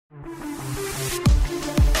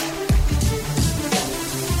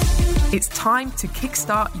It's time to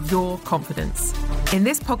kickstart your confidence. In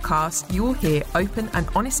this podcast, you will hear open and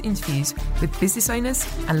honest interviews with business owners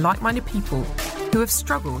and like-minded people who have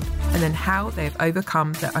struggled and then how they have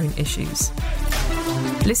overcome their own issues.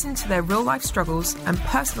 Listen to their real-life struggles and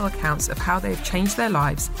personal accounts of how they have changed their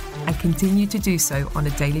lives and continue to do so on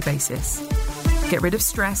a daily basis. Get rid of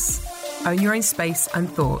stress, own your own space and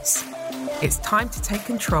thoughts. It's time to take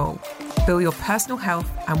control, feel your personal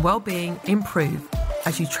health and well-being improve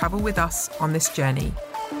as you travel with us on this journey.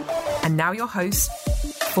 And now your host,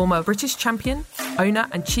 former British champion, owner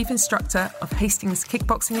and chief instructor of Hastings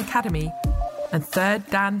Kickboxing Academy, and third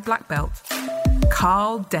Dan Black Belt,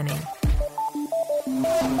 Carl Denning.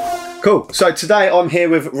 Cool. So today I'm here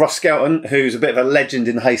with Ross Skelton, who's a bit of a legend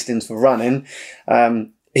in Hastings for running.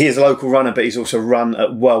 He is a local runner, but he's also run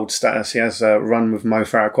at world status. He has run with Mo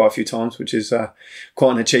Farah quite a few times, which is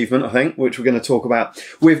quite an achievement, I think, which we're going to talk about.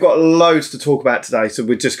 We've got loads to talk about today, so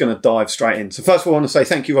we're just going to dive straight in. So first of all, I want to say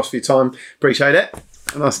thank you, Ross, for your time. Appreciate it.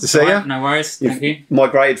 Nice to see you. No worries. Thank you.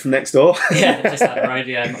 Migrated from next door. Yeah, just down the road.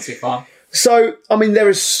 Yeah, not too far. So, I mean, there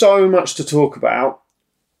is so much to talk about.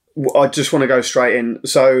 I just want to go straight in.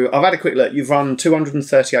 So I've had a quick look. You've run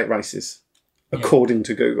 238 races. According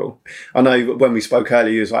to Google. I know when we spoke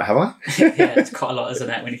earlier, you was like, have I? Yeah, it's quite a lot, isn't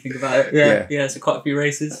it, when you think about it? Yeah, so quite a few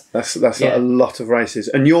races. That's like a lot of races.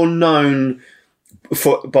 And you're known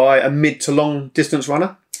by a mid to long distance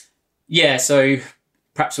runner? Yeah, so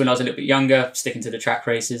perhaps when I was a little bit younger, sticking to the track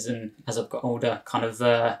races, and as I've got older, kind of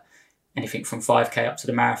anything from 5K up to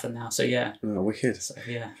the marathon now. So yeah. Oh, wicked. So,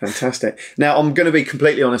 yeah. Fantastic. Now, I'm going to be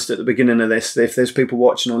completely honest at the beginning of this. If there's people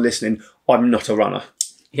watching or listening, I'm not a runner.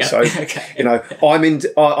 Yeah. So, okay. You know,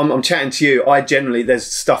 I'm chatting to you. There's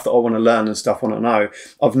stuff that I want to learn and stuff I want to know.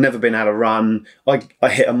 I've never been able to run. I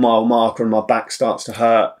hit a mile marker and my back starts to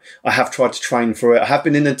hurt. I have tried to train for it. I have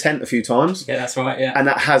been in the tent a few times. Yeah, that's right. Yeah. And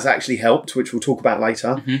that has actually helped, which we'll talk about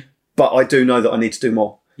later. Mm-hmm. But I do know that I need to do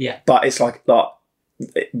more. Yeah. But it's like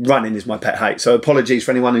running is my pet hate. So apologies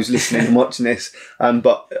for anyone who's listening and watching this.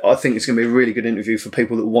 But I think it's going to be a really good interview for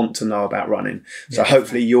people that want to know about running. So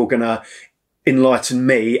hopefully you're going to enlighten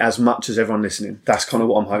me as much as everyone listening. That's kind of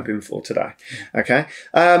what I'm hoping for today. Okay.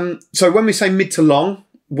 So when we say mid to long,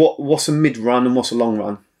 what's a mid run and what's a long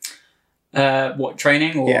run? What,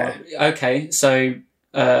 training? Or, yeah. Okay. So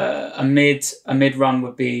a mid run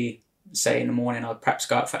would be, say in the morning, I'd perhaps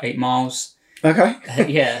go out for 8 miles. Okay.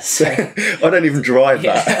 Yeah. So I don't even drive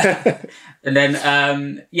that. And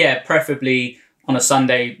then, preferably on a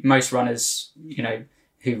Sunday, most runners,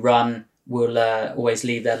 who run will always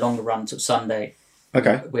leave their longer run till Sunday.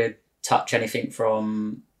 Okay. We'd touch anything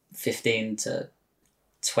from 15 to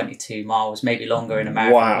 22 miles, maybe longer in a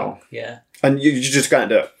marathon. Wow. Yeah. And you're just going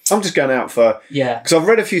to do it. I'm just going out for... Yeah. Because I've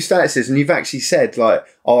read a few statuses and you've actually said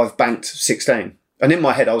I've banked 16. And in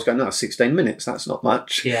my head I was going, no, 16 minutes, that's not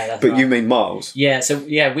much. Yeah, that's But right. you mean miles. Yeah, so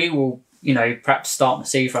we will, perhaps start on the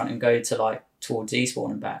seafront and go to towards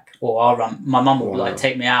Eastbourne and back. Or I'll run, my mum will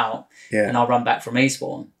take me out. Yeah. And I'll run back from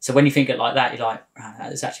Eastbourne. So when you think it like that, you're like, wow,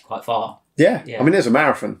 that is actually quite far. Yeah. I mean, there's a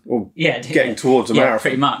marathon. Or getting towards a marathon.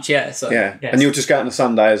 Pretty much, yeah. So, yeah. And you'll just go out on a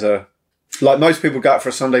Sunday like most people go out for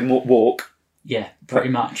a Sunday walk. Yeah, pretty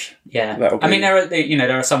much. Yeah. I mean,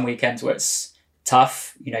 there are some weekends where it's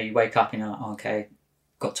tough. You wake up and you're like, okay,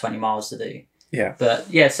 got 20 miles to do. Yeah. But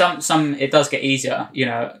yeah, some it does get easier. We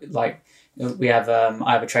have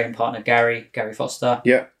I have a training partner, Gary Foster.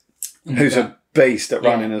 Yeah. Who's a beast at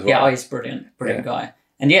running as well. Yeah, he's brilliant guy.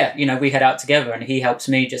 And we head out together and he helps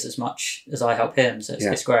me just as much as I help him. So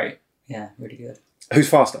it's great. Yeah, really good. Who's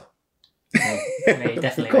faster? Me,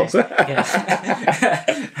 definitely. Of course.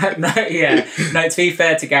 No, to be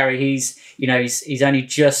fair to Gary, he's only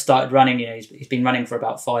just started running. He's been running for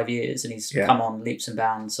about 5 years and he's come on leaps and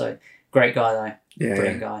bounds. So great guy though.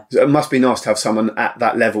 Brilliant guy. So it must be nice to have someone at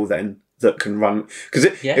that level then that can run, because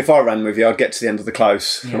if I ran with you, I'd get to the end of the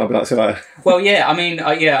close and I'd be like, well, yeah, I mean,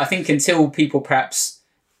 I think until people perhaps,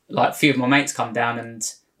 a few of my mates come down and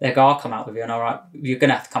they go, I'll come out with you, and all right, you're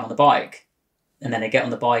going to have to come on the bike. And then they get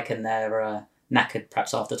on the bike and they're knackered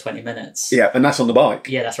perhaps after 20 minutes. Yeah, and that's on the bike.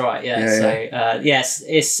 Yeah, that's right, yes,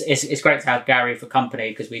 it's great to have Gary for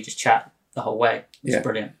company because we just chat the whole way. It's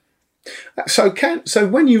brilliant. So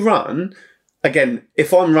when you run... Again,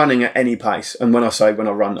 if I'm running at any pace, and when I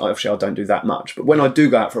run, obviously I don't do that much, but when I do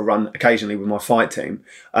go out for a run occasionally with my fight team,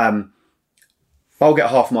 I'll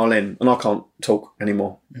get half a mile in and I can't talk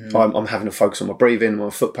anymore. I'm having to focus on my breathing,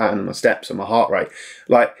 my foot pattern, and my steps and my heart rate.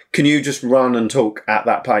 Can you just run and talk at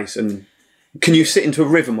that pace? And can you sit into a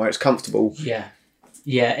rhythm where it's comfortable? Yeah.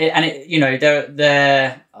 There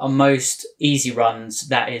are most easy runs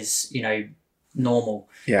that is, normal.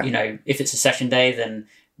 Yeah. If it's a session day, then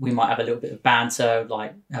we might have a little bit of banter,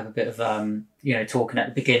 like have a bit of talking at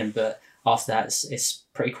the beginning, but after that it's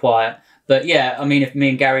pretty quiet. But yeah, I mean, if me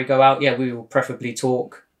and Gary go out, yeah, we will preferably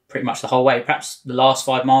talk pretty much the whole way. Perhaps the last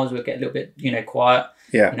 5 miles we'll get a little bit, quiet,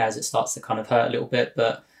 as it starts to kind of hurt a little bit.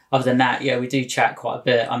 But other than that, yeah, we do chat quite a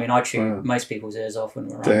bit. I mean, I chew most people's ears off when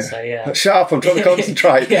we're around, so yeah. Shut up, I'm trying to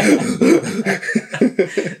concentrate.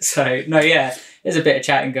 So, no, yeah, there's a bit of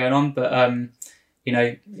chatting going on, but,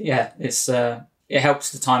 it's... it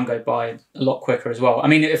helps the time go by a lot quicker as well. I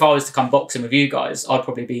mean, if I was to come boxing with you guys, I'd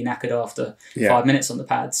probably be knackered after 5 minutes on the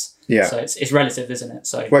pads. Yeah. So it's relative, isn't it?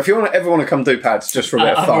 So well, if you ever want to come do pads just for a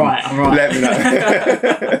bit of fun, I'm right. Let me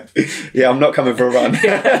know. Yeah, I'm not coming for a run.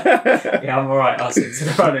 Yeah, I'm all right. I'll stick to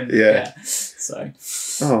the running. Yeah. So.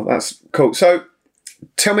 Oh, that's cool. So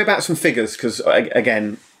tell me about some figures, because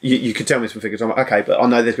again, you could tell me some figures. I'm like, okay, but I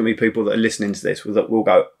know there's going to be people that are listening to this that will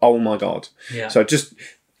go, oh my God. Yeah. So just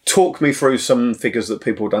talk me through some figures that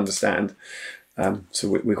people would understand, so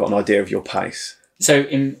we've got an idea of your pace. So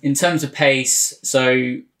in terms of pace,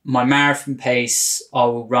 so my marathon pace, I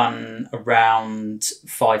will run around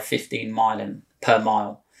 5:15 miling per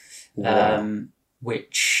mile,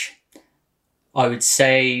 which I would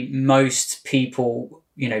say most people,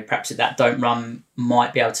 perhaps that don't run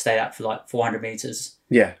might be able to stay that for like 400 meters.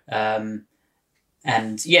 Yeah.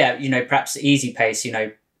 And yeah, perhaps the easy pace,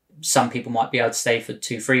 some people might be able to stay for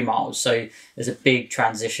 2-3 miles. So there's a big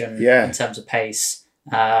transition in terms of pace.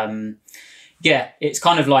 It's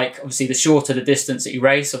kind of like, obviously, the shorter the distance that you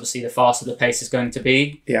race, obviously, the faster the pace is going to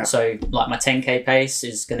be. Yeah. So like my 10K pace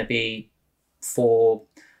is going to be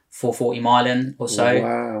 440 miling or so.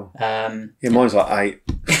 Wow. Mine's like 8.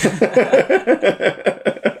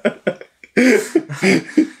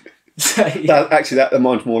 That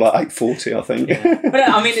mine's more like 840, I think. Yeah. But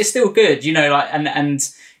I mean, it's still good,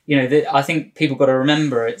 I think people got to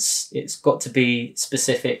remember it's got to be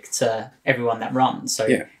specific to everyone that runs. So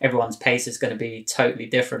everyone's pace is going to be totally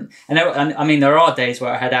different. And I mean, there are days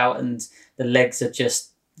where I head out and the legs are just,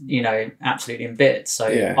 absolutely in bits. So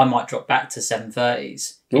I might drop back to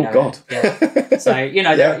 7:30s. God. Yeah. So, you've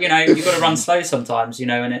got to run slow sometimes,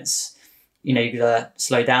 and it's, you've got to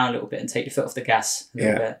slow down a little bit and take your foot off the gas a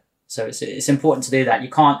little bit. So it's important to do that. You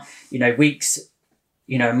can't, weeks,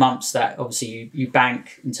 months that obviously you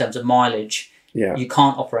bank in terms of mileage. Yeah. You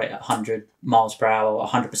can't operate at 100 miles per hour or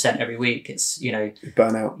 100% every week. It's, you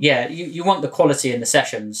burn out. Yeah. You want the quality in the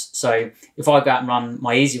sessions. So if I go out and run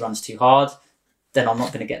my easy runs too hard, then I'm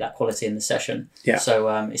not going to get that quality in the session. Yeah. So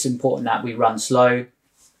it's important that we run slow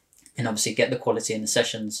and obviously get the quality in the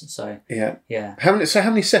sessions. So yeah. How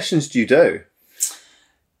many sessions do you do?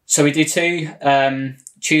 So we do 2.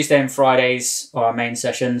 Tuesday and Fridays are our main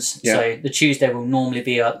sessions. Yeah. So the Tuesday will normally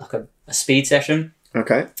be a speed session.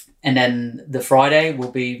 Okay. And then the Friday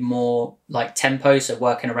will be more like tempo, so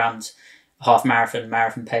working around half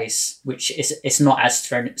marathon pace, which it's not as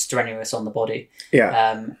strenuous on the body.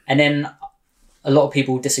 Yeah. And then a lot of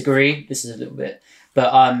people disagree. This is a little bit,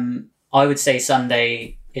 but I would say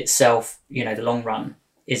Sunday itself, the long run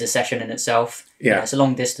is a session in itself. Yeah. It's a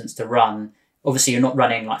long distance to run. Obviously, you're not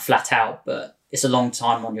running like flat out, but it's a long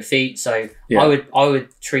time on your feet. So I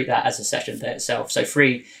would treat that as a session for itself. So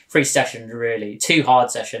 3 sessions, really. 2 hard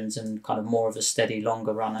sessions and kind of more of a steady,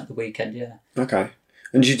 longer run at the weekend, yeah. Okay.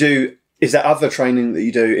 And is there other training that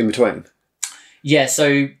you do in between? Yeah,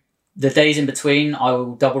 so the days in between, I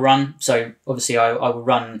will double run. So obviously I will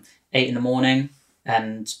run 8 in the morning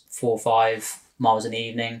and 4 or 5 miles in the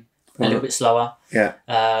evening, a little bit slower. Yeah.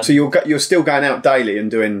 So you're still going out daily and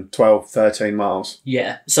doing 12, 13 miles?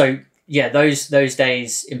 Yeah. So yeah, those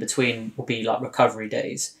days in between will be like recovery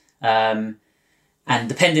days. And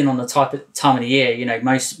depending on the time of the year,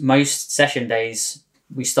 most session days,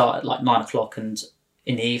 we start at like 9 o'clock and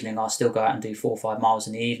in the evening, I'll still go out and do 4 or 5 miles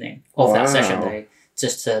in the evening of that session day,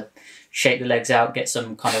 just to shake the legs out, get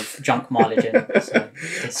some kind of junk mileage in.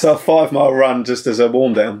 So a 5 mile run just as a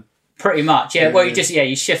warm down? Pretty much, yeah. Well,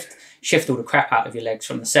 you shift all the crap out of your legs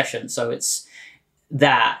from the session. So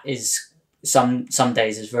that is some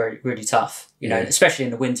days is very, really tough, especially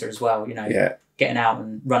in the winter as well, getting out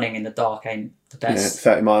and running in the dark ain't the best.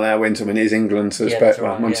 30 mile an hour winter, I mean, it is England, so we've had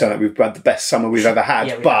the best summer we've ever had,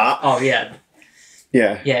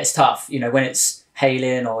 Yeah, it's tough, when it's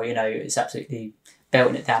hailing or, it's absolutely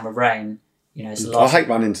belting it down with rain, it's a lot. I hate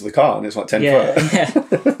running into the car and it's like 10 foot.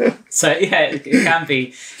 Yeah. So, it can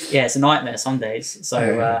be, it's a nightmare some days. So,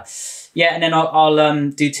 and then I'll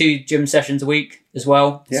do 2 gym sessions a week as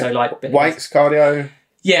well. Yeah. So like weights, cardio.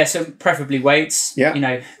 Yeah, so preferably weights.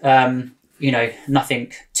 Yeah.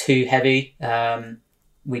 Nothing too heavy.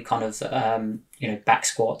 we kind of, back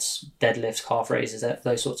squats, deadlifts, calf raises,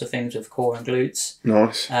 those sorts of things with core and glutes.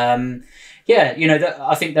 Nice.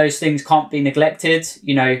 I think those things can't be neglected,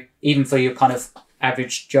 even for your kind of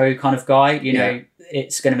average Joe kind of guy,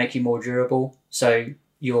 it's going to make you more durable. So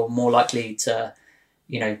you're more likely to,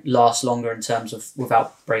 last longer in terms of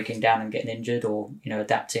without breaking down and getting injured or,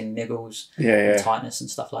 adapting niggles and tightness and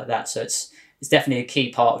stuff like that. So it's definitely a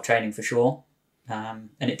key part of training for sure. And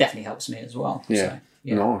it definitely helps me as well. Yeah. So,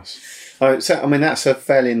 yeah. Nice. So, that's a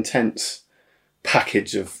fairly intense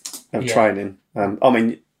package of training.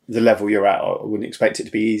 The level you're at, I wouldn't expect it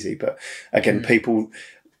to be easy. But again, people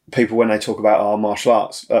when they talk about our martial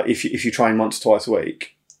arts, if you train once or twice a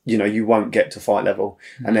week, you won't get to fight level.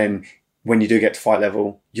 And then when you do get to fight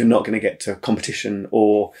level, you're not going to get to competition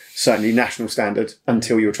or certainly national standard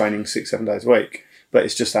until you're training 6-7 days a week. But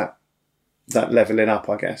it's just that leveling up,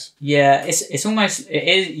 I guess. Yeah, it's almost, it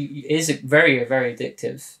is a very, very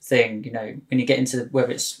addictive thing, when you get into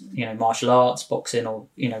whether it's, martial arts, boxing or,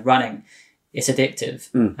 running, it's addictive.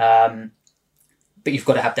 But you've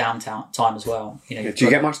got to have downtime as well. Do you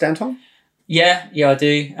get much downtime? Yeah, I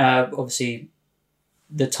do. Obviously,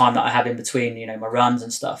 the time that I have in between, my runs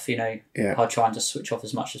and stuff, I try and just switch off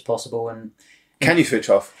as much as possible. And can you switch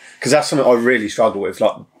off? Because that's something I really struggle with,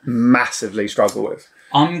 like massively struggle with.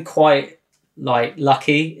 I'm quite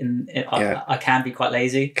lucky, and I can be quite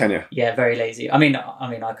lazy. Can you? Yeah, very lazy. I mean,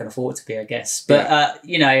 I can afford to be, I guess. But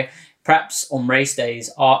perhaps on race days,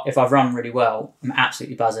 if I've run really well, I'm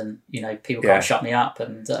absolutely buzzing. People can't shut me up,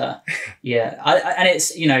 and and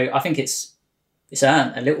it's I think it's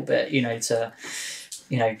earned a little bit, to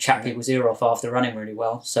chat people's ear off after running really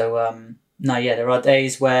well. So there are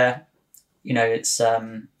days where it's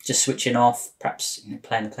just switching off, perhaps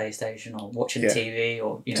playing the PlayStation or watching TV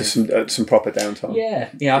or just some proper downtime.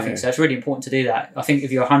 I think so. It's really important to do that. I think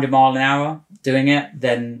if you're 100 mile an hour doing it,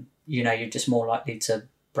 then you're just more likely to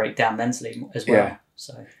break down mentally as well.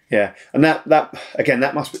 So and that again,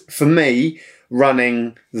 that must be, for me,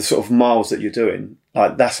 running the sort of miles that you're doing,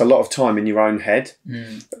 like that's a lot of time in your own head.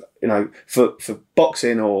 For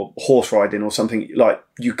boxing or horse riding or something, like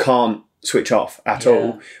you can't switch off at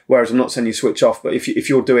all. Whereas I'm not saying you switch off, but if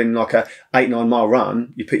you're doing like a 8-9 mile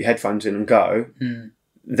run, you put your headphones in and go,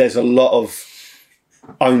 there's a lot of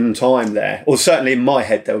own time there, or certainly in my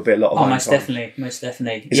head there would be a lot of own most time. Most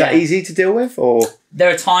definitely. Is that easy to deal with, or there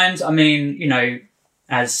are times,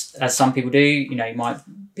 as some people do, you might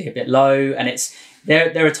be a bit low, and it's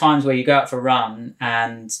there are times where you go out for a run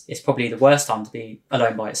and it's probably the worst time to be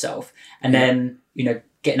alone by yourself, and then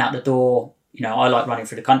getting out the door, I like running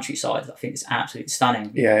through the countryside. I think it's absolutely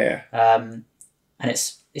stunning. And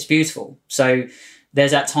it's beautiful. So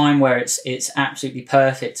there's that time where it's absolutely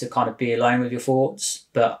perfect to kind of be alone with your thoughts,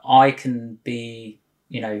 but I can be,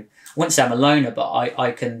 I wouldn't say I'm a loner, but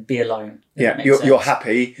I can be alone. You're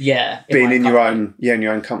happy. Being in your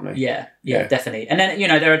own company. Yeah, definitely. And then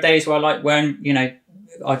there are days where I like when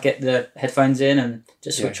I get the headphones in and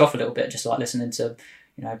just switch off a little bit, just like listening to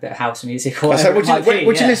a bit of house music or whatever.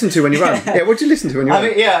 What do you listen to when you run? What do you listen to when you run?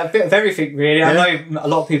 A bit of everything really. Yeah. I know a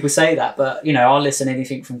lot of people say that, but I'll listen to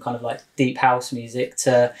anything from kind of like deep house music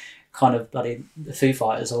to kind of bloody the Foo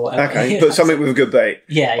Fighters or whatever. Okay, but something with a good beat.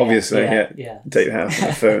 Obviously. Deep house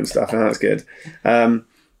and Foo and stuff, and that's good. And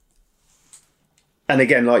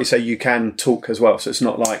again, like you say, you can talk as well, so it's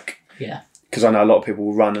not like because I know a lot of people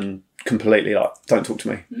will run and completely like don't talk to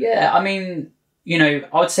me. Yeah, I mean, I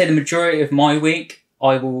would say the majority of my week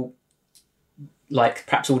I will, like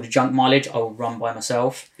perhaps all the junk mileage, I will run by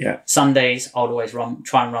myself. Sundays, I'll always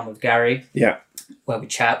try and run with Gary. Where we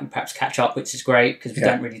chat, we perhaps catch up, which is great because we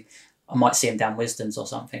don't really, I might see him down Wisdons or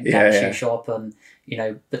something, down the shoe shop, and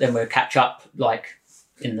but then we'll catch up like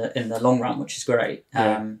in the long run, which is great.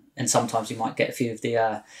 And sometimes you might get a few of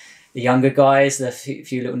the younger guys, the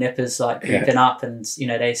few little nippers like creeping up, and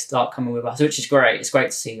they start coming with us, which is great. It's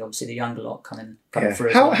great to see obviously the younger lot coming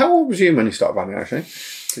through. How old was you when you started running? Actually,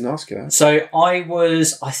 didn't ask you that. So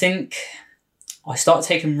I think I started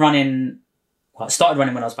taking running. Well, I started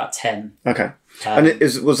running when I was about 10. Okay, and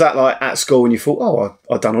was that like at school when you thought, oh,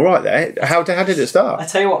 I've done all right there? How did it start? I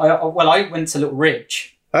tell you what, I went to Little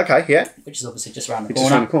Ridge. Okay, yeah, which is obviously just around the corner.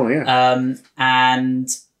 Just around the corner, yeah. And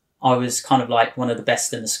I was kind of like one of the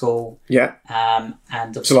best in the school. Yeah.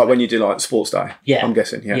 And so like when you do like sports day. Yeah. I'm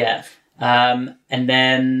guessing. Yeah. Yeah. And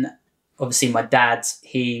then obviously my dad,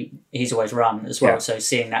 he's always run as well. Yeah. So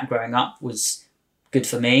seeing that growing up was good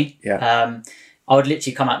for me. Yeah. I would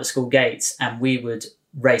literally come out the school gates and we would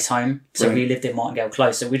race home. So we lived in Martingale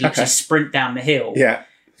Close. So we'd literally sprint down the hill. Yeah.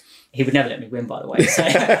 he would never let me win, by the way. So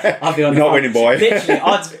I'd be on Not winning, boy. Literally,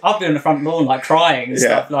 I'd be on the front lawn like crying and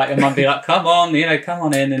stuff, like, and I'd be like, "Come on, come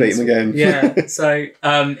on in." And beat him again. Yeah. So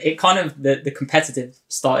it kind of the competitive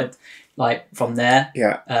started like from there.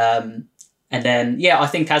 Yeah. And then I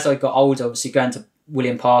think as I got older, obviously going to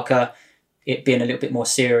William Parker, it being a little bit more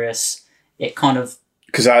serious, it kind of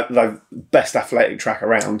because the best athletic track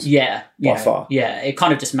around. By far. Yeah, it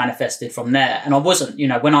kind of just manifested from there, and I wasn't,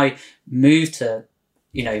 when I moved to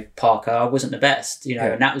Parker, I wasn't the best,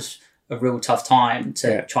 and that was a real tough time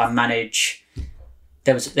to try and manage.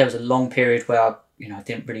 There was a long period where I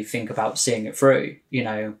didn't really think about seeing it through,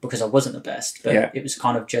 because I wasn't the best, but it was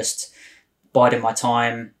kind of just biding my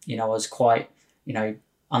time. I was quite,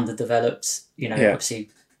 underdeveloped, obviously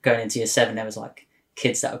going into year 7, there was like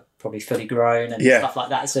kids that were probably fully grown and stuff like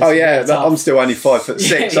that. So I'm still only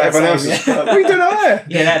 5'6". So everyone else is like, what are you doing there?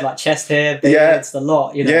 Yeah, they had like chest hair, beards, the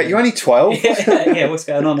lot. Yeah, you're only 12. What's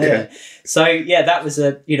going on here? So that was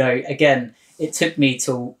again, it took me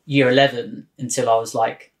till year 11 until I was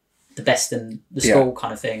like the best in the school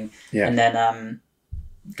kind of thing. Yeah. And then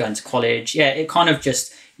going to college, it kind of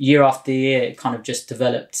just year after year, it kind of just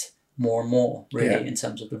developed more and more really in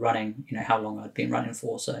terms of the running. How long I'd been running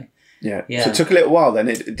for. So. Yeah. So it took a little while then.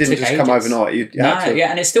 It didn't just come overnight.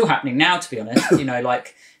 And it's still happening now, to be honest.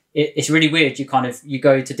 like it's really weird. You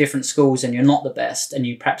go to different schools and you're not the best. And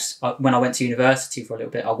you perhaps, when I went to university for a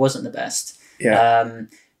little bit, I wasn't the best. Yeah. And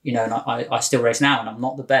I still race now and I'm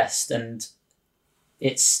not the best. And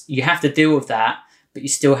you have to deal with that, but you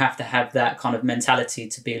still have to have that kind of mentality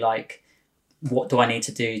to be like, what do I need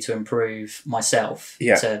to do to improve myself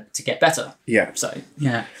to get better? Yeah. So,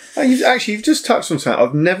 You've just touched on something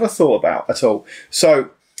I've never thought about at all.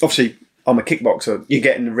 So, obviously, I'm a kickboxer. You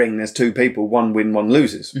get in the ring, there's 2 people, one win, one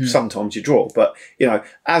loses. Mm-hmm. Sometimes you draw. But,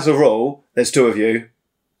 as a rule, there's 2 of you,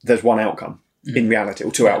 there's 1 outcome in reality,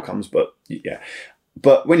 or 2 outcomes. But,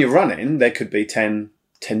 But when you're running, there could be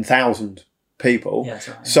 10,000 people. Yeah, that's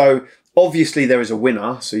right, So, obviously, there is a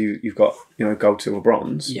winner. So, you've got, gold, silver,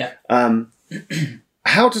 bronze. Yeah.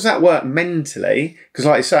 How does that work mentally? Because,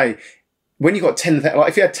 like you say, when you got 10,000, like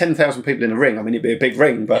if you had 10,000 people in a ring, I mean, it'd be a big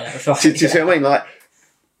ring. But do you see what I mean? Like,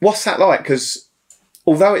 what's that like? Because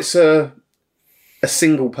although it's a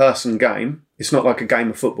single person game, it's not like a game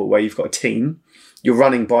of football where you've got a team. You're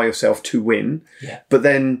running by yourself to win. Yeah. But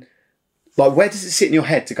then, like, where does it sit in your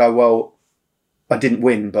head to go, well, I didn't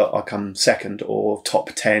win, but I come second or top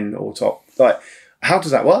 10 or top... Like, how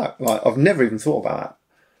does that work? Like, I've never even thought about that.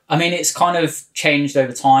 I mean, it's kind of changed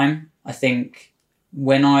over time. I think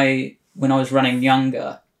when I was running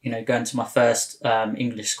younger, going to my first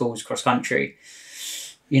English schools cross country,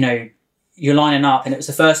 you're lining up, and it was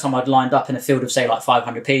the first time I'd lined up in a field of say like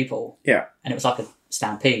 500 people. Yeah. And it was like a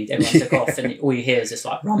stampede. Everyone took off, and all you hear is this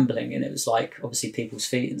like rumbling, and it was like obviously people's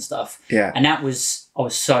feet and stuff. Yeah. And I was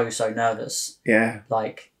so nervous. Yeah.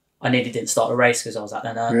 Like I nearly didn't start a race because I was that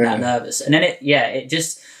nervous. And then it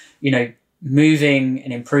just moving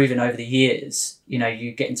and improving over the years,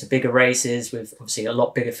 you get into bigger races with obviously a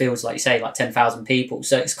lot bigger fields, like you say, like 10,000 people.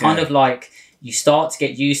 So it's kind of like you start to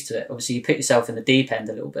get used to it. Obviously, you put yourself in the deep end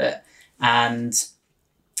a little bit. And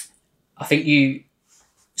I think you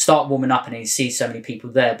start warming up and you see so many people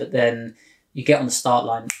there, but then you get on the start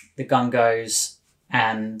line, the gun goes,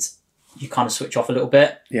 and you kind of switch off a little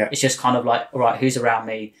bit. Yeah. It's just kind of like, all right, who's around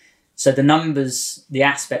me? So the numbers, the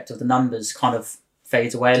aspect of the numbers kind of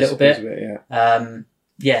fades away a little bit.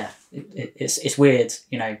 It's weird,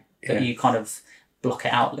 that you kind of block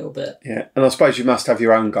it out a little bit. Yeah, and I suppose you must have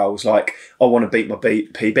your own goals, like I want to beat my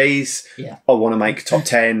PBs. Yeah, I want to make top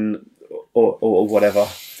 10 or whatever.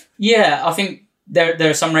 Yeah, I think there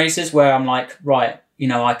are some races where I'm like, right,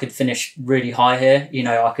 I could finish really high here.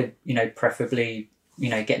 I could, preferably,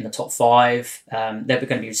 get in the top 5. There are going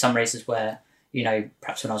to be some races where,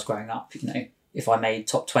 perhaps when I was growing up, if I made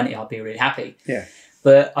top 20, I'd be really happy. Yeah.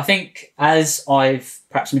 But I think as I've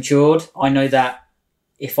perhaps matured, I know that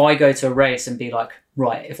if I go to a race and be like,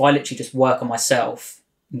 right, if I literally just work on myself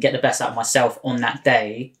and get the best out of myself on that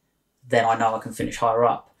day, then I know I can finish higher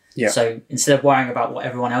up. Yeah. So instead of worrying about what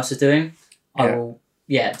everyone else is doing, I will,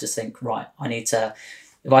 just think, right, I need to,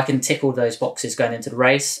 if I can tick all those boxes going into the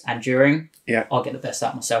race and during, I'll get the best out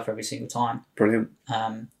of myself every single time. Brilliant.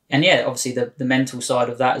 And obviously the mental side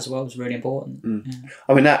of that as well is really important. Mm. Yeah.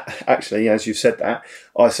 I mean, that actually, as you've said that,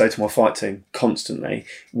 I say to my fight team constantly,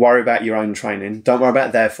 worry about your own training. Don't worry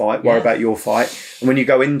about their fight, worry about your fight. And when you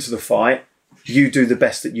go into the fight, you do the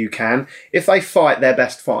best that you can. If they fight their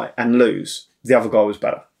best fight and lose, the other guy was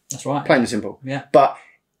better. That's right. Plain and simple. Yeah. But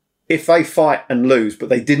if they fight and lose, but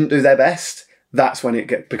they didn't do their best, that's when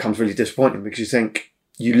it becomes really disappointing because you think,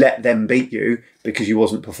 you let them beat you because you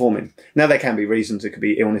wasn't performing. Now, there can be reasons. It could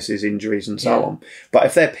be illnesses, injuries, and so on. But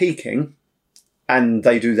if they're peaking and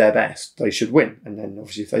they do their best, they should win. And then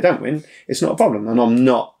obviously if they don't win, it's not a problem. And I'm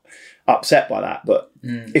not upset by that. But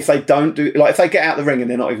if they don't do, like if they get out the ring and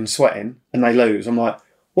they're not even sweating and they lose, I'm like,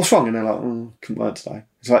 what's wrong? And they're like, oh, couldn't work today.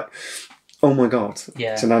 It's like, oh my God.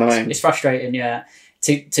 Yeah. Do you know what I mean? It's frustrating, yeah.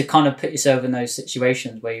 To kind of put yourself in those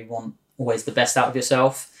situations where you want always the best out of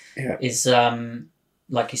yourself is,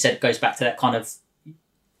 like you said, it goes back to that kind of,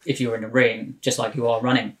 if you're in a ring, just like you are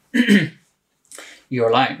running, you're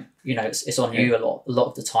alone. You know, it's on you a lot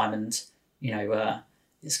of the time. And, you know,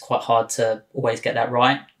 it's quite hard to always get that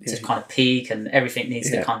right, to kind of peak, and everything needs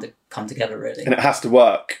to come together, really. And it has to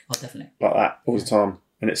work. Oh, definitely. Like that all the time.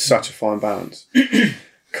 And it's such a fine balance.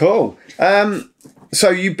 Cool. So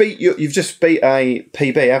you've just beat a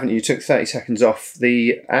PB, haven't you? You took 30 seconds off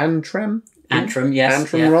the Antrim? Antrim, yes.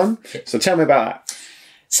 Antrim run. So tell me about that.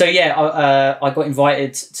 So I got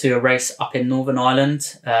invited to a race up in Northern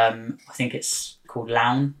Ireland. I think it's called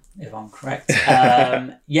Lawn, if I'm correct.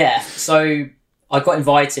 So I got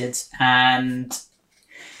invited, and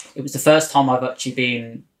it was the first time I've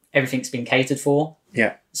actually everything's been catered for.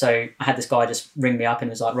 Yeah. So I had this guy just ring me up and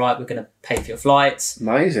was like, right, we're going to pay for your flights.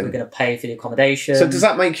 Amazing. We're going to pay for the accommodation. So does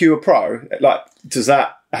that make you a pro? Like,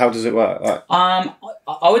 how does it work? Like,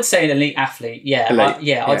 I would say an elite athlete. Yeah.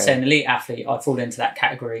 I'd say an elite athlete. I'd fall into that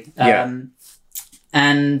category. And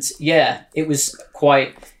it was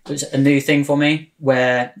a new thing for me,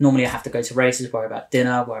 where normally I have to go to races, worry about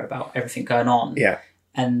dinner, worry about everything going on. Yeah.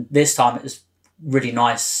 And this time it was really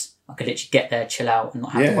nice. I could literally get there, chill out, and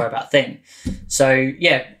not have to worry about a thing. So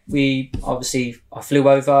I flew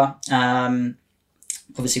over.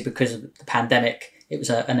 Obviously because of the pandemic, it was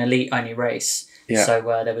an elite only race. Yeah.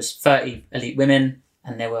 So there was 30 elite women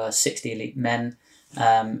and there were 60 elite men.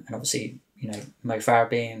 And obviously, you know, Mo Farah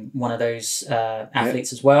being one of those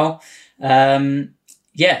athletes as well.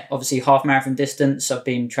 Obviously half marathon distance. I've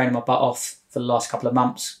been training my butt off for the last couple of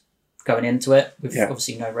months going into it, with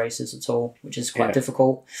obviously no races at all, which is quite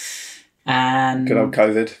difficult. And good old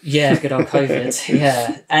COVID. Yeah, good old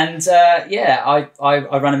COVID. And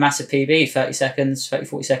I run a massive PB, 30 seconds,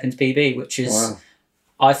 40 seconds PB, which is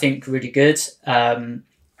I think really good. And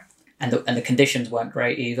the conditions weren't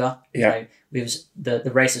great either. Yeah. You know,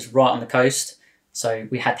 the race is right on the coast. So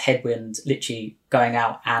we had headwind literally going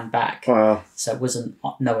out and back. Wow. So it wasn't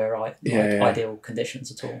nowhere ideal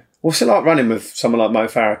conditions at all. What's it like running with someone like Mo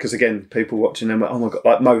Farah? Because again, people watching them, oh my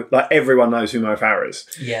God, like everyone knows who Mo Farah is.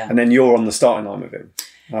 Yeah. And then you're on the starting line with him.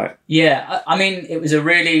 Right. Yeah. I mean, it was a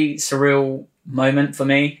really surreal moment for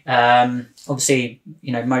me. Obviously,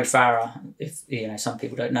 you know, Mo Farah, if you know, some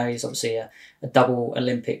people don't know, he's obviously a double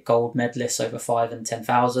Olympic gold medalist over 5 and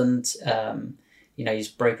 10,000. You know, he's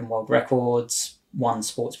broken world records, won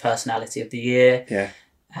Sports Personality of the Year. Yeah.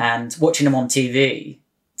 And watching him on TV,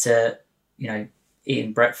 to, you know,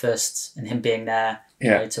 eating breakfast and him being there, you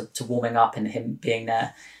know, to warming up and him being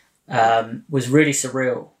there, was really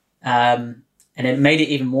surreal. And it made it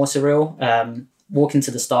even more surreal. Walking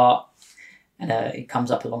to the start, and he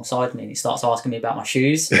comes up alongside me and he starts asking me about my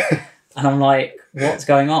shoes. And I'm like, what's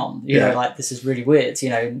going on? You know, like, this is really weird, you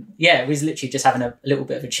know. Yeah, we was literally just having a little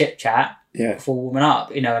bit of a chit chat before warming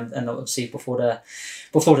up, you know, and obviously before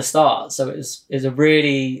the start. So it was a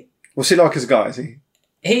really... What's he like as a guy, is he?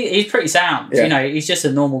 He's pretty sound. You know, he's just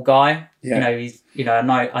a normal guy. Yeah. You know,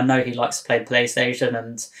 I know he likes to play the PlayStation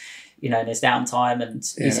and, you know, in his downtime, and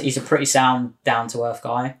he's a pretty sound, down to earth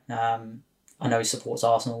guy. I know he supports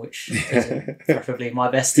Arsenal, which isn't preferably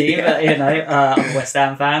my best team, but, you know, I'm a West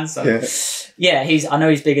Ham fan. So, I know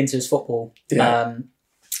he's big into his football. Yeah.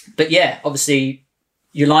 But yeah, obviously,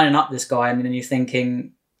 you're lining up this guy and then you're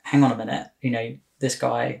thinking, hang on a minute, you know, this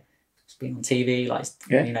guy has been on TV, like,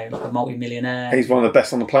 you know, like a multi-millionaire. He's one of the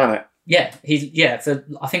best on the planet. Yeah, for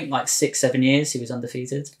I think like 6-7 years he was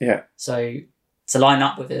undefeated. Yeah. So to line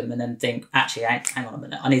up with him and then think, actually, hang on a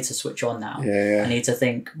minute, I need to switch on now. I need to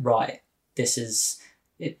think, right, this is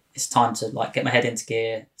it. It's time to like get my head into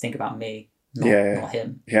gear, think about me, not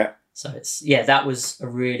him. Yeah. So that was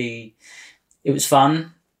it was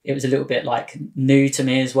fun. It was a little bit like new to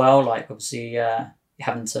me as well. Like obviously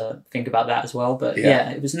having to think about that as well. But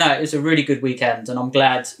it was a really good weekend, and I'm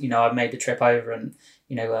glad, you know, I made the trip over, and,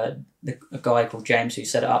 you know, a guy called James who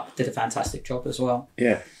set it up did a fantastic job as well.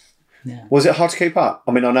 Yeah. Yeah. Was it hard to keep up?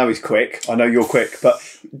 I mean, I know he's quick. I know you're quick, but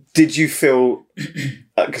did you feel,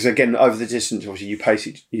 because again, over the distance, obviously you pace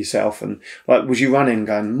it yourself, and like, was you running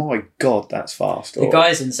going, my God, that's fast? The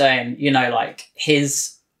guy's insane. You know, like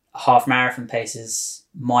his half marathon pace is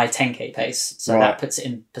my 10K pace. So that puts it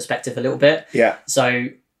in perspective a little bit. Yeah. So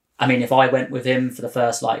I mean, if I went with him for the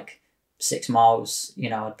first like 6 miles, you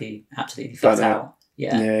know, I'd be absolutely flat out.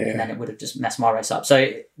 Yeah. And then it would have just messed my race up.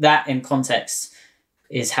 So that in context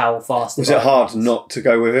is how fast. Was it hard not to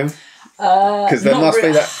go with him? Because there must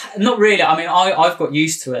be that. Not really. I mean, I've got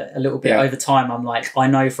used to it a little bit over time. I'm like, I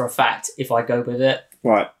know for a fact if I go with it,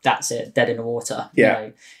 right, that's it, dead in the water. Yeah. You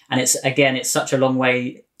know? And it's such a long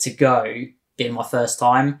way to go. Being my first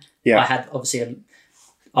time, I had obviously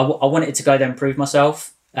I wanted to go there and prove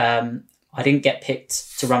myself. I didn't get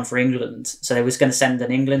picked to run for England, so they was going to send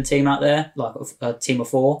an England team out there, like a team of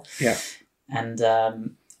 4. Yeah. And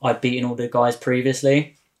I'd beaten all the guys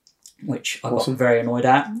previously, which I got very annoyed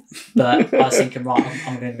at. But I was thinking, right,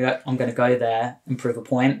 I'm going to go there and prove a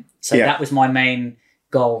point. So that was my main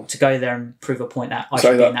goal, to go there and prove a point that I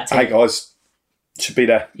should be in that team. Hey guys, should be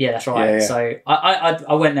there. Yeah, that's right. Yeah. So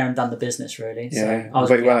I went there and done the business, really. So I was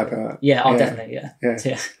very well about that. Yeah, definitely.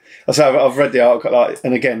 Yeah. So I've read the article, like,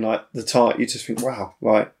 and again, like the title, you just think, wow,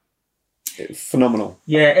 like phenomenal.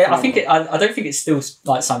 Yeah, I think I don't think it's still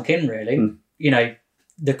like sunk in, really. You know,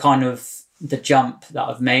 the kind of the jump that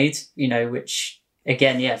I've made, you know, which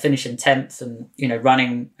again, finishing 10th and, you know,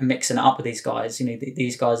 running and mixing it up with these guys. You know,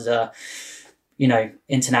 these guys are, you know,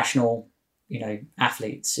 international, you know,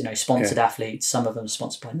 athletes, you know, sponsored athletes. Some of them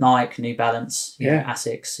sponsored by Nike, New Balance, you know,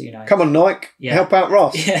 Asics, you know. Come on, Nike, help out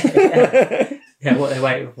Ross. Yeah, what they're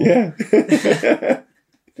waiting for. Yeah.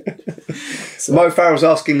 So, Mo Farah's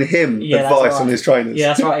asking him advice on his trainers. Yeah,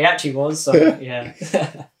 that's right. He actually was. So, yeah.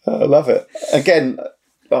 I love it. Again,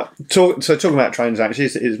 talking about trainers actually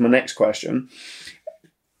is my next question.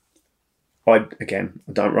 I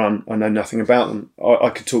don't run. I know nothing about them. I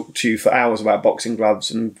could talk to you for hours about boxing gloves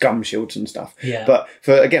and gum shields and stuff. Yeah. But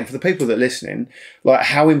for the people that are listening, like,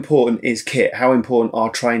 how important is kit? How important are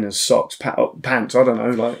trainers, socks, pants? I don't know.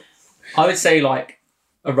 Like, I would say, like,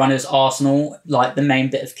 a runner's arsenal, like, the main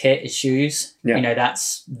bit of kit is shoes. Yeah. You know,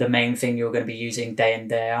 that's the main thing you're going to be using day in,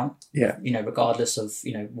 day out. Yeah. You know, regardless of,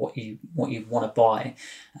 you know, what you want to buy.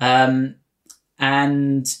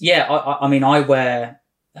 And yeah, I mean, I wear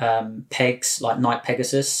pegs like Nike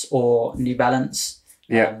Pegasus or New Balance.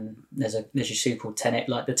 There's a shoe called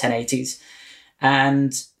like the 1080s.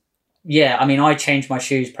 And yeah, I mean, I change my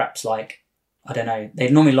shoes perhaps like, I don't know, they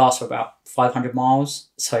normally last for about 500 miles.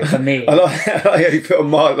 So for me, you put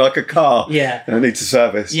on like a car. Yeah. And I need to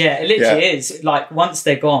service. Yeah, it literally is. Like, once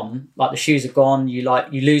they're gone, like the shoes are gone, you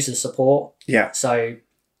lose the support. Yeah. So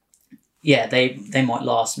yeah, they might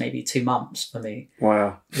last maybe 2 months for me.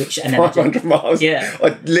 Wow. Which, and 500 miles. Yeah. I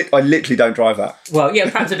literally don't drive that. Well, yeah,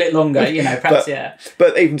 perhaps a bit longer, you know, perhaps,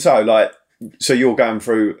 But even so, like, so you're going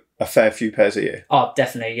through a fair few pairs a year? Oh,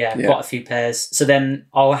 definitely, yeah. Quite a few pairs. So then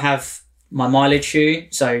I'll have my mileage shoe.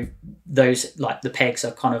 So those, like, the pegs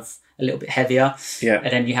are kind of a little bit heavier. Yeah.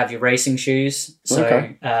 And then you have your racing shoes.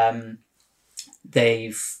 So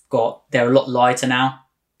they're a lot lighter now.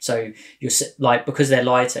 So you're like, because they're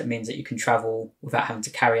lighter, it means that you can travel without having to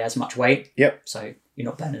carry as much weight. Yep. So you're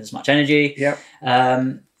not burning as much energy. Yep.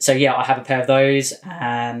 So yeah, I have a pair of those,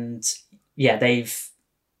 and yeah, they've,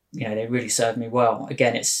 you know, they really served me well.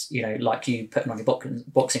 Again, it's, you know, like you putting on your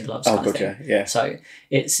boxing gloves. Oh, kind of thing. Yeah. So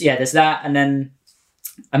it's, there's that, and then,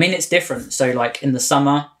 I mean, it's different. So like in the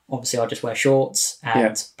summer, obviously I'll just wear shorts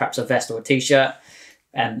and perhaps a vest or a t-shirt.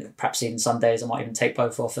 And perhaps even some days I might even take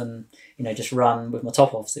both off and, you know, just run with my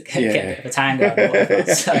top off to get a bit of a tan going or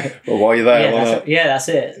whatever. So, well, while you're there, that's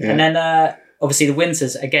it. Yeah. And then obviously the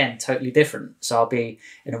winters, again, totally different. So I'll be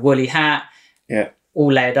in a woolly hat,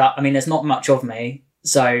 all layered up. I mean, there's not much of me.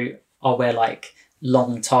 So I'll wear like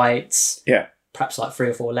long tights, perhaps like 3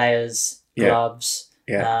 or 4 layers, gloves.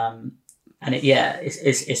 And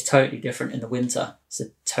it's totally different in the winter. It's a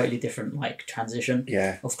totally different like transition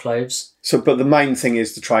of clothes. So, but the main thing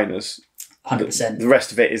is the trainers. 100%. The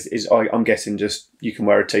rest of it is I'm guessing just you can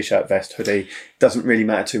wear a t-shirt, vest, hoodie. Doesn't really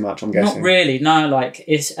matter too much, I'm guessing. Not really, no. Like,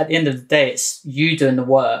 it's at the end of the day, it's you doing the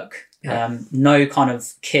work. No kind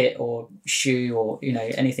of kit or shoe or, you know,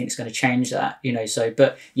 anything's going to change that, you know. So,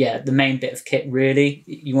 but yeah, the main bit of kit, really,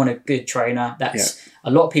 you want a good trainer. That's a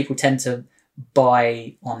lot of people tend to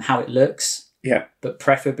buy on how it looks. Yeah. But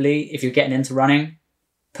preferably, if you're getting into running,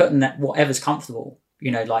 putting that whatever's comfortable. You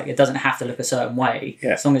know, like, it doesn't have to look a certain way.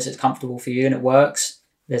 Yeah. As long as it's comfortable for you and it works.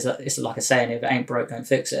 It's like a saying: if it ain't broke, don't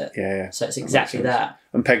fix it. Yeah. So it's exactly that.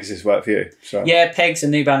 And Pegasus work for you. So yeah, pegs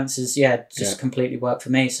and New Balances, completely work for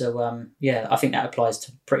me. So I think that applies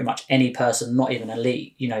to pretty much any person, not even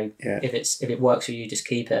elite. You know, if it works for you, just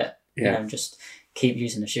keep it. You know, and just keep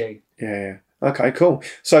using the shoe. Yeah. Okay, cool.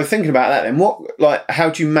 So thinking about that then,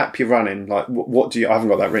 how do you map your running? Like, what do you, I haven't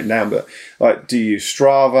got that written down, but like, do you use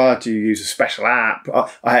Strava? Do you use a special app?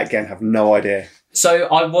 I again have no idea. So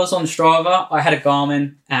I was on Strava. I had a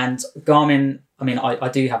Garmin, and Garmin, I mean, I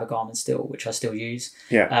do have a Garmin still, which I still use.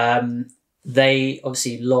 Yeah. They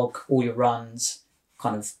obviously log all your runs,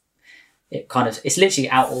 it's literally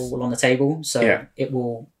out all on the table. So it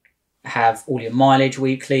will have all your mileage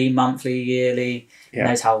weekly, monthly, yearly. It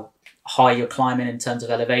knows how high you're climbing in terms of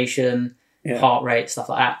elevation, heart rate, stuff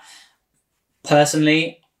like that.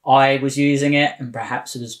 Personally, I was using it and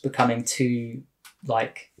perhaps it was becoming too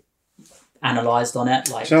analysed on it.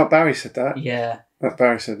 Like, do you know what Barry said that? Yeah.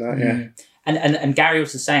 Barry said that, yeah. And Gary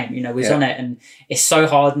was the same, was on it, and it's so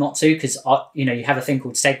hard not to, because you have a thing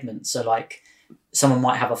called segments. So like someone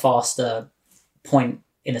might have a faster point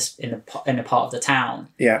in a part of the town.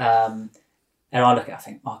 Yeah. And I look at it, I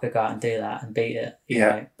think, I could go out and do that and beat it. You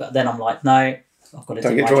know? But then I'm like, no, I've got to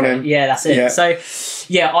don't do get my drawn training. in. Yeah, that's it. Yeah. So,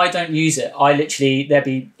 I don't use it. I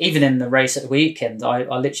literally, even in the race at the weekend, I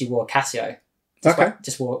literally wore a Casio.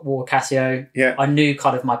 Just wore a Casio. Yeah. I knew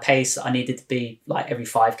kind of my pace that I needed to be like every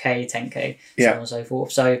 5K, 10K, so on and so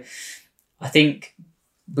forth. So I think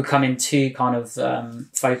becoming too kind of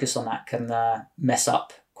focused on that can mess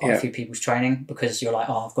up quite a few people's training, because you're like,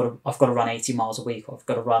 I've got to run 80 miles a week, or I've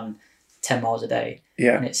got to run 10 miles a day.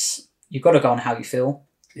 Yeah. And you've got to go on how you feel.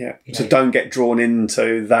 Yeah. So don't get drawn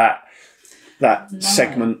into that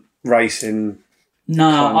segment racing.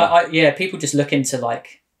 No, people just look into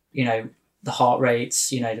the heart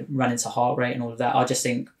rates, run into heart rate and all of that. I just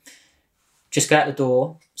think, just go out the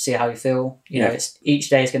door, see how you feel. It's each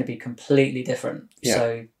day is going to be completely different. Yeah.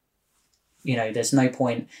 So, there's no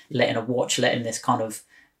point letting this kind of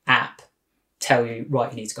app tell you, right,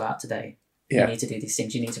 you need to go out today. Yeah. You need to do these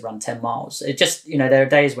things. You need to run 10 miles. It just, there are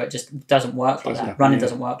days where it just doesn't work like that. Running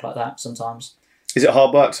doesn't work like that sometimes. Is it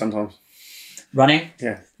hard work sometimes? Running?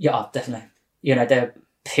 Yeah. Yeah, definitely. There are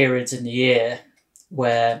periods in the year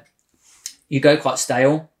where you go quite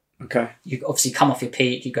stale. Okay. You obviously come off your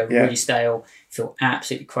peak, you go really stale, feel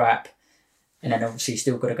absolutely crap. And then obviously you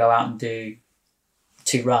still got to go out and do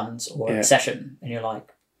 2 runs or a session. And you're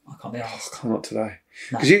like, I can't be arsed. I can't, not today.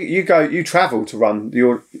 Because you travel to run.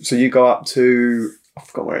 So you go up to, I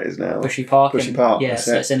forgot where it is now. Bushy Park. Yeah,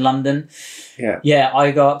 so it's in London. Yeah. Yeah,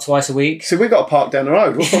 I go up twice a week. So we got a park down the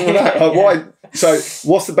road. What's wrong with that? Why? So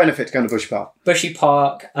what's the benefit to going to Bushy Park? Bushy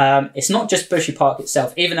Park, it's not just Bushy Park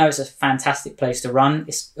itself. Even though it's a fantastic place to run,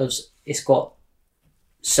 it's got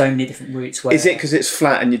so many different routes. Is it because it's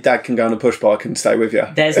flat and your dad can go on a push bike and stay with you?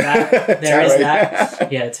 There's that. There is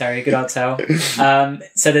that. Yeah, Terry, good old tell.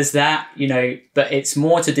 So there's that, but it's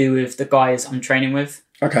more to do with the guys I'm training with.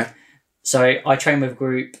 Okay. So I train with a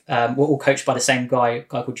group. We're all coached by the same guy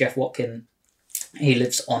called Jeff Watkin. He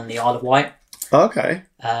lives on the Isle of Wight. Okay.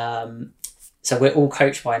 So we're all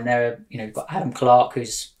coached by him there. We've got Adam Clark,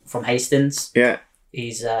 who's from Hastings. Yeah.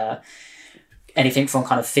 He's anything from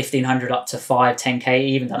kind of 1,500 up to 5, 10K,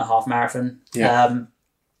 even done a half marathon. Yeah.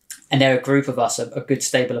 And they're a group of us, a good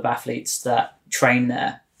stable of athletes that train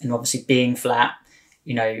there. And obviously being flat,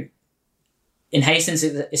 in Hastings,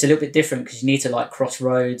 it's a little bit different because you need to cross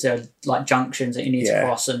roads or junctions that you need to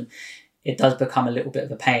cross, and it does become a little bit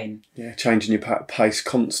of a pain. Yeah, changing your pace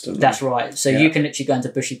constantly. That's right. So you can literally go into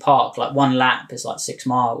Bushy Park, one lap is 6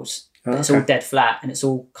 miles. It's all dead flat and it's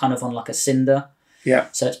all kind of on a cinder. Yeah.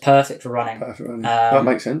 So it's perfect for running. That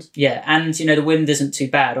makes sense. Yeah, and the wind isn't too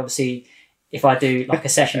bad. Obviously, if I do a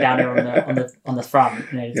session down here on the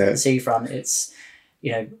front, the sea front, it's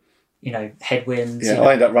headwinds. Yeah,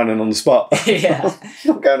 I end up running on the spot. Yeah,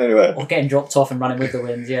 not going anywhere. Or getting dropped off and running with the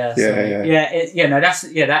wind. Yeah.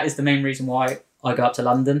 That is the main reason why I go up to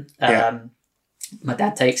London. My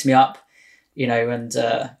dad takes me up, and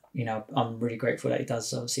I'm really grateful that he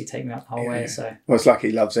does obviously take me up the whole way. So it's lucky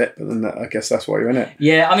he loves it, but then I guess that's why you're in it.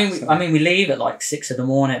 Yeah, I mean we leave at 6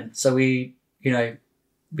 a.m, so we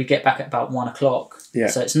get back at about 1 o'clock. Yeah.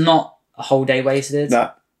 So it's not a whole day wasted.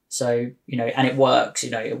 No. So, and it works,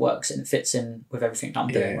 it works and it fits in with everything that I'm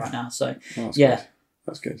doing right now. So, good.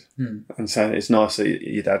 That's good. And so it's nice that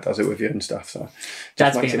your dad does it with you and stuff. So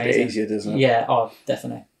Dad's makes been it a bit easier, doesn't it? Yeah,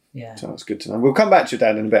 definitely. Yeah. So that's good to know. We'll come back to your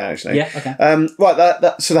dad in a bit, actually. Yeah, okay.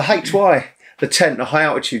 Right, so the HY, the tent, the high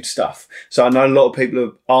altitude stuff. So I know a lot of people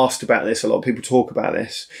have asked about this. A lot of people talk about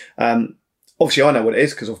this. Obviously, I know what it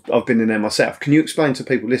is because I've been in there myself. Can you explain to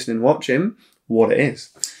people listening and watching what it is?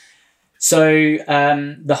 So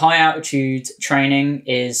the high altitude training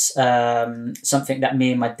is something that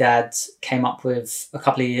me and my dad came up with a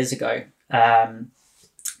couple of years ago. And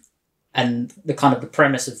the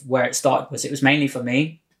premise of where it started was it was mainly for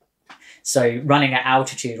me. So running at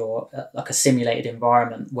altitude or like a simulated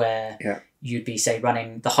environment where you'd be, say,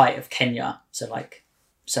 running the height of Kenya, so like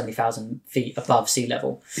 70,000 feet above sea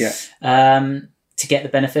level, to get the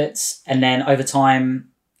benefits. And then over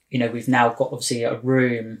time, you know, we've now got obviously a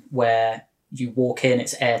room where you walk in,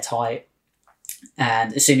 it's airtight.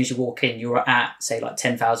 And as soon as you walk in, you're at, say, like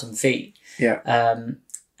 10,000 feet.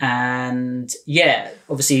 And yeah,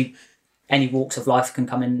 obviously any walks of life can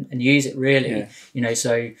come in and use it, really. You know,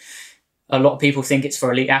 so a lot of people think it's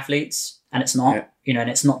for elite athletes, and it's not. You know,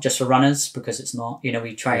 and it's not just for runners, because it's not. You know,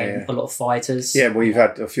 we train a lot of fighters. Yeah, well, you've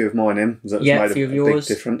had a few of mine in. That's made a few of yours.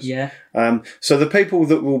 Big difference. Yeah. So the people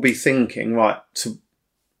that will be thinking, right, so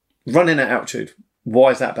running at altitude,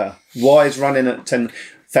 why is that better? Why is running at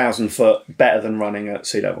 10,000 foot better than running at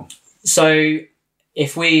sea level? So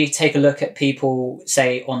if we take a look at people,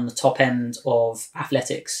 say, on the top end of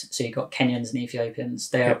athletics, so you've got Kenyans and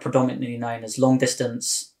Ethiopians, they are predominantly known as long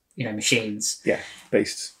distance, you know, machines. Yeah,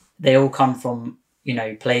 beasts. They all come from, you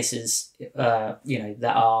know, places, you know,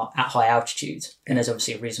 that are at high altitude. And there's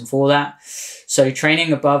obviously a reason for that. So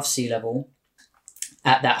training above sea level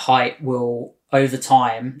at that height will, over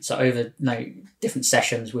time, so over different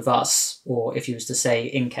sessions with us, or if you was to say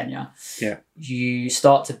in Kenya, you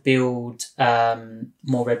start to build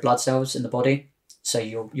more red blood cells in the body. So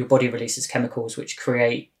your body releases chemicals which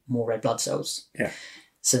create more red blood cells.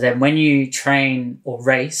 So then when you train or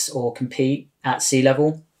race or compete at sea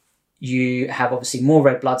level, you have obviously more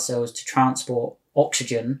red blood cells to transport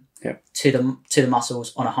oxygen to the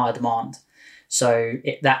muscles on a higher demand. So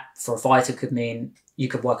that for a fighter could mean you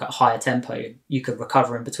could work at a higher tempo. You could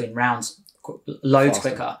recover in between rounds loads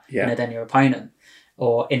quicker than your opponent.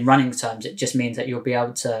 Or in running terms, it just means that you'll be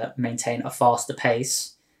able to maintain a faster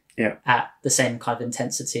pace at the same kind of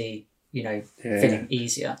intensity, you know, feeling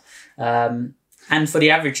easier. And for the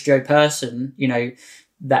average Joe person, you know,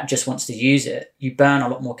 that just wants to use it, you burn a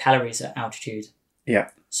lot more calories at altitude.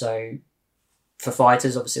 So for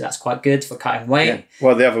fighters, obviously that's quite good for cutting weight.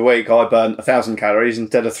 Well, the other week I burnt 1,000 calories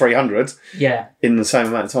instead of 300 in the same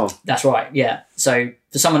amount of time. That's right, So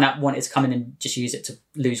for someone that wanted to come in and just use it to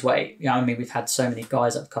lose weight, you know, I mean, we've had so many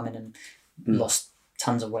guys that have come in and lost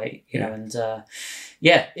tons of weight, you know, and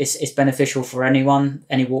it's beneficial for anyone,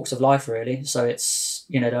 any walks of life, really. So it's,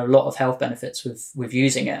 you know, there are a lot of health benefits with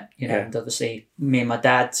using it, you know, and obviously me and my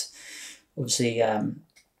dad, obviously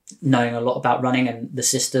knowing a lot about running and the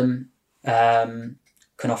system, can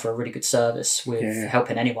offer a really good service with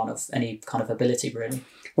helping anyone of any kind of ability, really.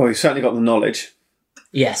 Well, you've certainly got the knowledge.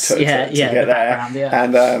 Yes, to get there.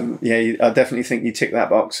 And I definitely think you tick that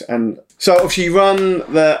box. And so obviously you run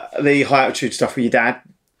the high altitude stuff with your dad,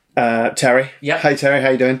 Terry. Hey Terry, how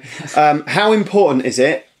you doing? How important is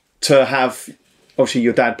it to have obviously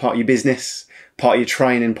your dad part of your business, part of your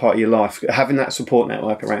training, part of your life, having that support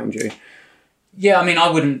network around you? Yeah, I mean, I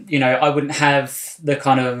wouldn't have the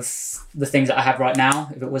kind of the things that I have right now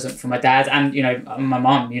if it wasn't for my dad and, you know, my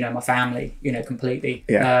mum, you know, my family, you know, completely.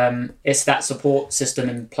 It's that support system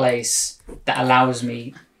in place that allows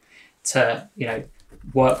me to, you know,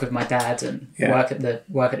 work with my dad and work at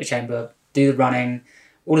the chamber, do the running,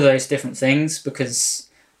 all of those different things, because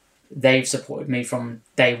they've supported me from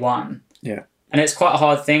day one. And it's quite a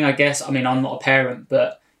hard thing, I guess. I mean, I'm not a parent,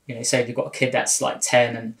 but, you know, say you've got a kid that's like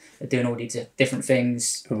 10 and they're doing all these different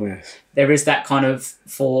things. There is that kind of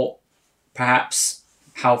thought, perhaps,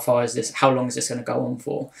 how long is this going to go on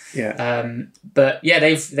for? But yeah,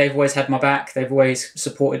 they've always had my back. They've always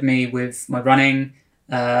supported me with my running.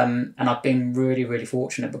 And I've been really, really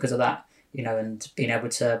fortunate because of that, you know, and being able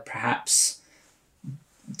to perhaps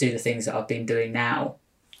do the things that I've been doing now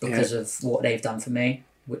because of what they've done for me,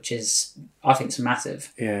 which is, I think it's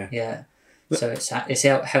massive. So it's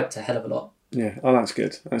helped a hell of a lot. Oh, that's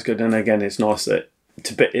good. And again, it's nice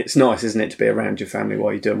it's nice, isn't it, to be around your family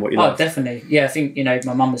while you're doing what you love? Oh, definitely. Yeah, I think, you know,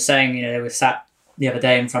 my mum was saying, you know, they were sat the other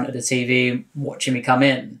day in front of the TV watching me come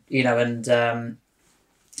in, you know, and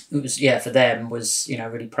it was, for them was, you know, a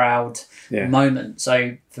really proud moment.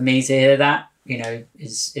 So for me to hear that, you know,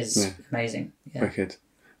 is amazing. Very good.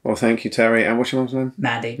 Well, thank you, Terry. And what's your mum's name?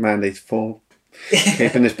 Mandy, for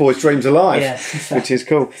keeping this boy's dreams alive, which is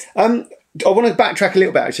cool. I want to backtrack a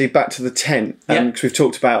little bit, actually, back to the tent, because we've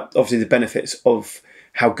talked about, obviously, the benefits of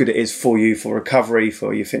how good it is for you, for recovery,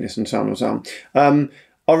 for your fitness, and so on and so on.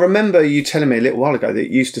 I remember you telling me a little while ago that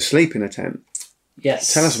you used to sleep in a tent.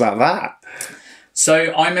 Yes. Tell us about that. So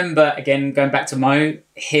I remember, again, going back to Mo,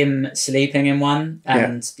 him sleeping in one,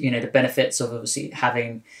 and, you know, the benefits of obviously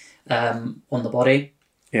having on the body.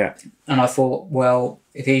 And I thought, well,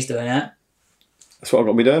 if he's doing it, that's what I've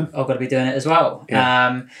got to be doing. I've got to be doing it as well.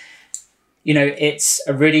 it's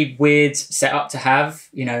a really weird setup to have,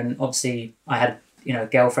 and obviously I had, a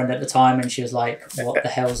girlfriend at the time, and she was like, what the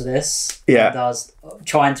hell's this? Yeah. And I was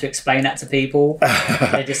trying to explain that to people.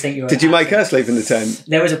 They just think you're... Did you make her sleep in the tent?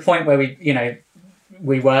 There was a point where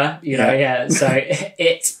we were, so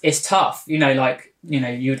it's tough,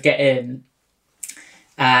 you'd get in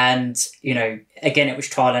and, again, it was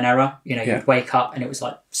trial and error, you'd wake up and it was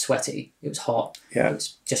like sweaty, it was hot, it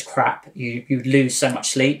was just crap, you'd lose so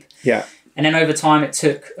much sleep. Yeah. And then over time it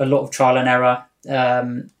took a lot of trial and error,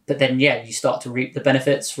 but then you start to reap the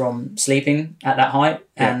benefits from sleeping at that height,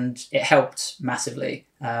 and it helped massively.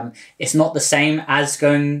 It's not the same as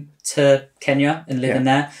going to Kenya and living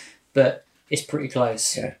there, but it's pretty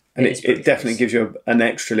close. Yeah. And it definitely gives you an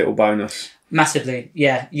extra little bonus. Massively,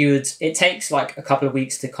 yeah. It takes like a couple of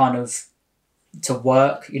weeks to kind of to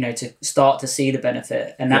work, to start to see the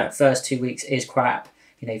benefit. And that first 2 weeks is crap.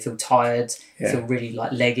 You feel tired, feel really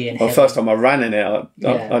like leggy and heavy. Well, the first time I ran in it,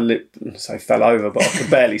 I fell over, but I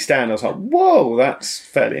could barely stand. I was like, whoa, that's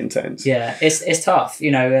fairly intense. Yeah, it's tough,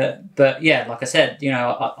 but yeah, like I said,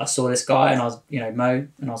 I saw this guy and I was, Mo,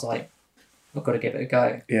 and I was like, I've got to give it a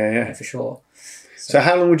go. Yeah. For sure. So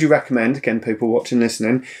how long would you recommend, again, people watching,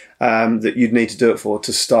 listening, that you'd need to do it for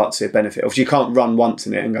to start to see a benefit? Obviously, you can't run once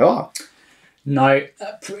in it and go, No,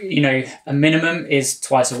 a minimum is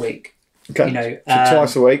twice a week. Okay, so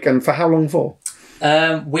twice a week. And for how long for?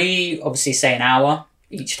 We obviously say an hour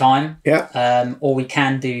each time. Yeah. Or we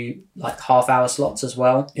can do like half-hour slots as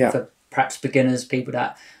well for perhaps beginners, people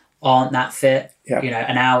that aren't that fit. Yeah.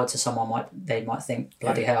 An hour to someone might think,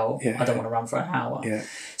 bloody hell, I don't want to run for an hour. Yeah.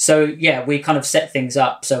 So we kind of set things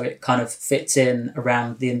up so it kind of fits in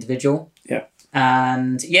around the individual. Yeah.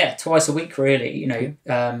 And twice a week really,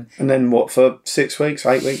 and then what, for 6 weeks,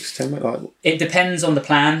 8 weeks, 10 weeks? It depends on the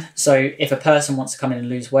plan. So if a person wants to come in and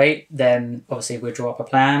lose weight, then obviously we'll draw up a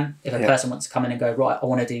plan. If a person wants to come in and go, right, I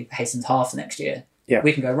want to do Hastings Half next year,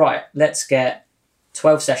 we can go, right, let's get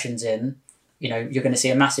 12 sessions in. You're going to see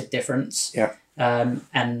a massive difference. Yeah.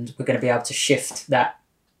 And we're going to be able to shift that,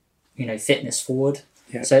 fitness forward.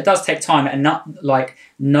 Yeah. So it does take time, and not like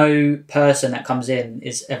no person that comes in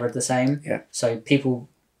is ever the same. Yeah. So people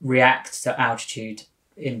react to altitude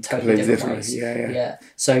in totally different ways. Yeah.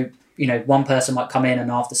 So, one person might come in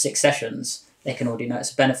and after 6 sessions, they can already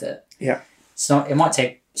notice a benefit. Yeah. So it might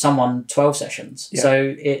take someone 12 sessions. Yeah.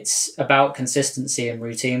 So it's about consistency and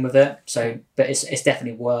routine with it. So, but it's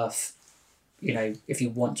definitely worth, if you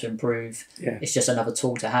want to improve, it's just another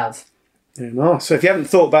tool to have. Yeah, nice. So if you haven't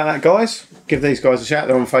thought about that, guys, give these guys a shout.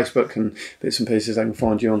 They're on Facebook and bits and pieces. They can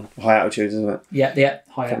find you on High Altitude, isn't it? Yeah.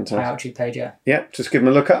 High Altitude page, Yeah, just give them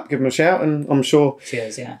a look up, give them a shout, and I'm sure.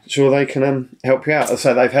 Cheers, yeah. Sure, they can help you out.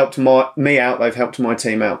 So they've helped me out. They've helped my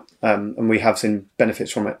team out, and we have seen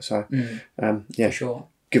benefits from it. So, for sure.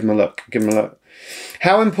 Give them a look.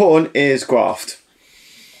 How important is graft?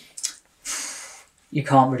 You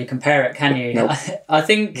can't really compare it, can you? Nope. I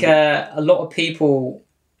think a lot of people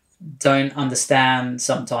don't understand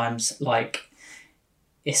sometimes, like,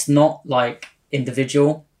 it's not like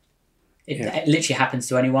individual. It literally happens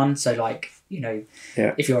to anyone. So like,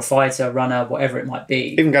 if you're a fighter, runner, whatever it might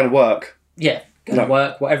be, even going to work, to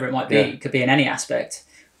work, whatever it might be, it could be in any aspect.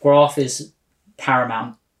 Graft is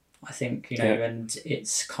paramount, I think, and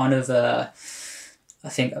it's kind of I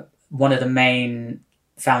think one of the main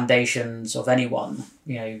foundations of anyone,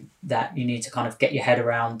 that you need to kind of get your head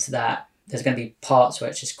around, that there's going to be parts where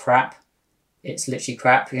it's just crap. It's literally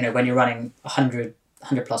crap. When you're running 100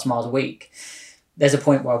 plus miles a week, there's a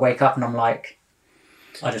point where I wake up and I'm like,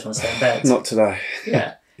 I just want to stay in bed. Not today.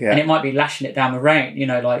 Yeah. And it might be lashing it down the rain,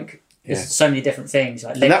 there's so many different things.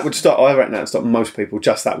 Like, and that would stop, I reckon that would stop most people,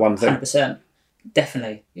 just that one thing. 100%.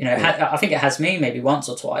 Definitely. I think it has me maybe once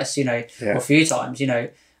or twice, or a few times,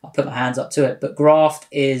 I put my hands up to it. But graft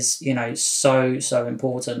is, so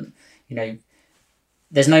important.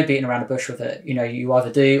 There's no beating around the bush with it. You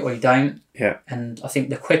either do or you don't. Yeah. And I think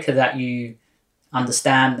the quicker that you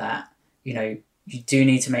understand that, you do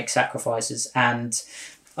need to make sacrifices. And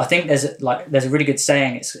I think there's a really good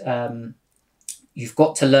saying. It's you've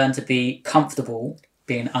got to learn to be comfortable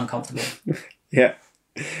being uncomfortable. Yeah.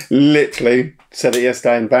 Literally said it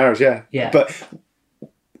yesterday in Barrows. Yeah. But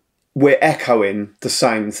we're echoing the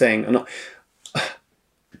same thing. And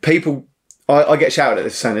people, I get shouted at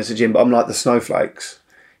this saying it's a gym, but I'm like the snowflakes.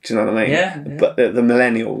 Do you know what I mean? Yeah. But the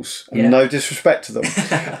millennials, and no disrespect to them,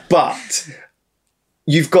 but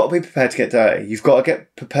you've got to be prepared to get dirty. You've got to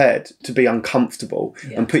get prepared to be uncomfortable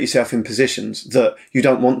and put yourself in positions that you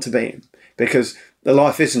don't want to be in, because the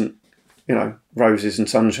life isn't, roses and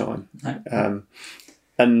sunshine. No.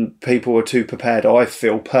 And people are too prepared, I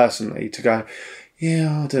feel personally, to go,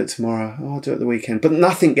 yeah, I'll do it tomorrow. I'll do it the weekend. But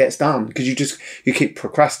nothing gets done because you keep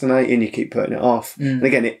procrastinating, you keep putting it off. And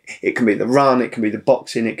again, it can be the run, it can be the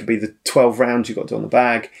boxing, it could be the 12 rounds you've got to do on the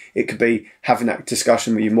bag. It could be having that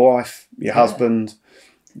discussion with your wife, your husband,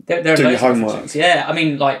 there are doing your loads of homework. things. Yeah, I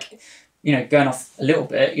mean, like, you know, going off a little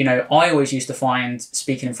bit, you know, I always used to find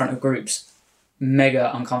speaking in front of groups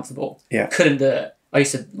mega uncomfortable. Yeah. Couldn't do it. I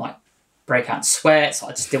used to like break out in sweats.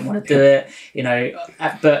 I just didn't want to do it, you know.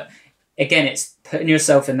 But again, it's putting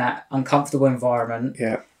yourself in that uncomfortable environment.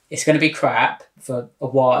 Yeah. It's going to be crap for a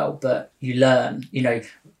while, but you learn, you know.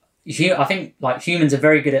 I think like humans are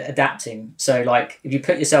very good at adapting. So like if you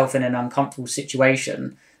put yourself in an uncomfortable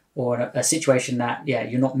situation or a situation that,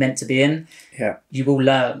 you're not meant to be in, you will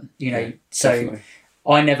learn, you know. Yeah, so definitely.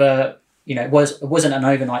 I never, you know, it wasn't an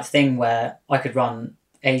overnight thing where I could run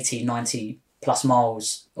 80, 90 plus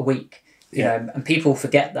miles a week. You know, and people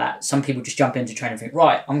forget that. Some people just jump into training and think,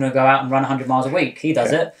 right, I'm going to go out and run 100 miles a week. He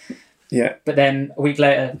does it. Yeah. But then a week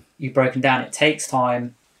later, you've broken down. It takes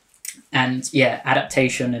time. And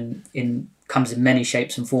adaptation comes in many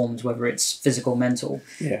shapes and forms, whether it's physical, mental.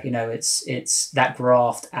 Yeah. You know, it's that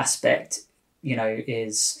graft aspect, you know,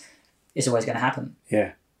 is always going to happen.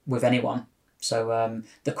 Yeah. With anyone. So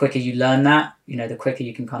the quicker you learn that, you know, the quicker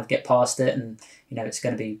you can kind of get past it, and, you know, it's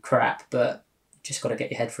going to be crap, but just got to get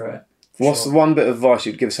your head through it. What's the one bit of advice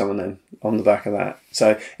you'd give someone then on the back of that?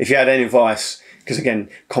 So if you had any advice, because again,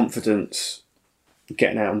 confidence,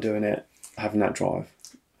 getting out and doing it, having that drive.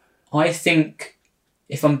 I think,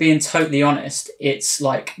 if I'm being totally honest, it's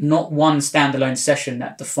like not one standalone session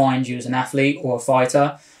that defines you as an athlete or a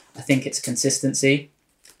fighter. I think it's consistency,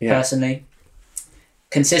 personally.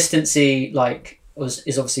 Consistency, like,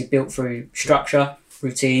 is obviously built through structure,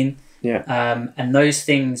 routine. Yeah. And those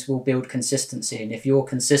things will build consistency. And if you're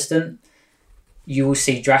consistent, you will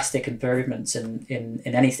see drastic improvements in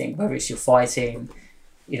anything, whether it's your fighting,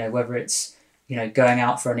 you know, whether it's, you know, going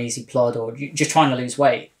out for an easy plod or just trying to lose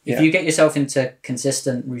weight. If you get yourself into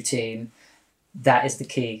consistent routine, that is the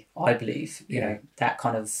key, I believe. You know, that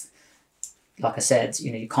kind of, like I said,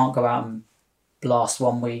 you know, you can't go out and blast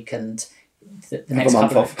 1 week and the next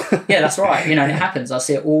month couple off. Yeah, that's right. You know, and it happens. I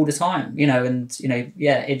see it all the time, you know, and, you know,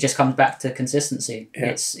 it just comes back to consistency. Yeah.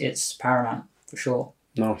 It's paramount for sure.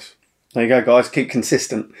 Nice. There you go, guys. Keep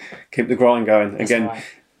consistent. Keep the grind going. That's Again, right.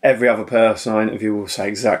 every other person I interview will say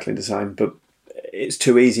exactly the same, but it's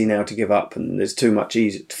too easy now to give up, and there's too much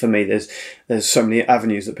easy for me. There's so many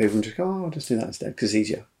avenues that people can just go, oh, I'll just do that instead because it's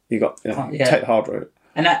easier. You got, you know, take the hard route.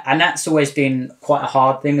 And that's always been quite a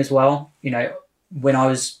hard thing as well. You know, when I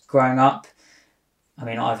was growing up, I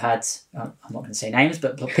mean, I've had, I'm not going to say names,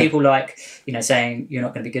 but people like, you know, saying you're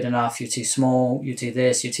not going to be good enough, you're too small, you're too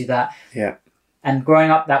this, you're too that. Yeah. And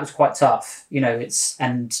growing up, that was quite tough. You know,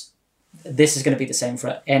 and this is going to be the same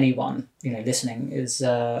for anyone, you know, listening, is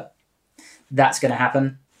that's going to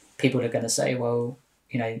happen. People are going to say, well,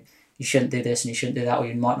 you know, you shouldn't do this and you shouldn't do that, or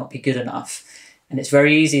you might not be good enough. And it's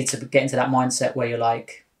very easy to get into that mindset where you're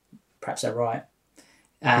like, perhaps they're right.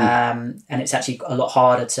 And it's actually a lot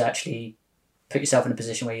harder to actually put yourself in a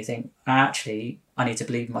position where you think, actually, I need to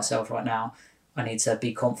believe in myself right now. I need to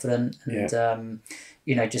be confident and,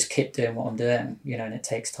 you know, just keep doing what I'm doing, you know, and it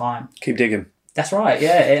takes time. Keep digging. That's right,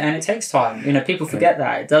 and it takes time. You know, people forget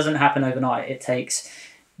that. It doesn't happen overnight. It takes,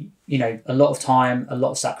 you know, a lot of time, a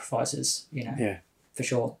lot of sacrifices, you know. Yeah. For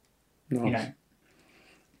sure. Nice. You know.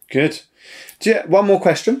 Good. One more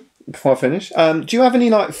question before I finish. Do you have any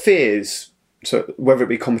like fears? So whether it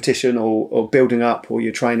be competition or building up or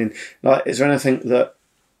your training, like, is there anything that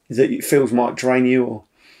you feels might drain you or?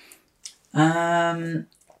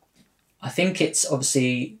 I think it's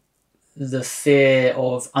obviously the fear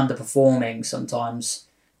of underperforming sometimes.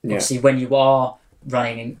 Yeah. Obviously, when you are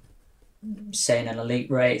running, say, in an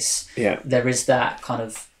elite race, there is that kind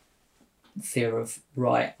of fear of,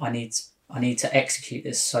 right, I need to execute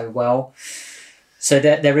this so well. So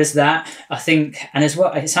there is that, I think. And as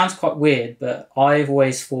well, it sounds quite weird, but I've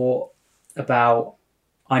always thought about,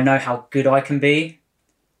 I know how good I can be,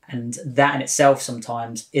 and that in itself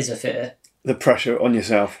sometimes is a fear. The pressure on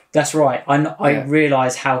yourself. That's right. I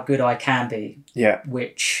realise how good I can be. Yeah.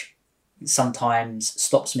 Which sometimes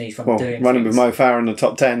stops me from doing running things. with Mo Farah in the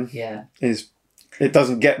top 10 it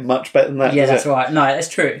doesn't get much better than that. Yeah, does that's it? right. No, it's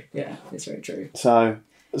true. Yeah, it's very true. So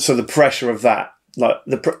the pressure of that, like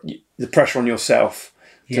the pressure on yourself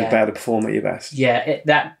to be able to perform at your best. Yeah,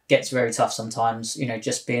 that gets very tough sometimes. You know,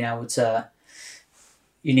 just being able to,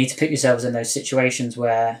 you need to put yourselves in those situations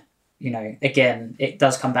where, you know, again, it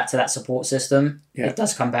does come back to that support system. Yeah. It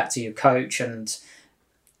does come back to your coach,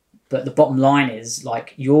 but the bottom line is,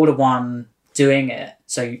 like, you're the one doing it.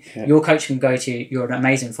 So your coach can go to you, you're an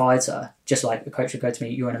amazing fighter, just like the coach would go to me,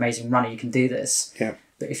 you're an amazing runner, you can do this. Yeah.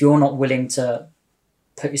 But if you're not willing to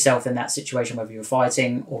put yourself in that situation, whether you're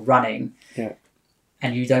fighting or running,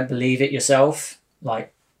 and you don't believe it yourself,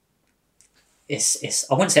 like it's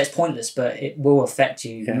I wouldn't say it's pointless, but it will affect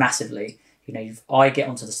you massively. You know, I get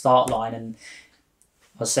onto the start line, and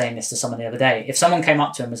I was saying this to someone the other day. If someone came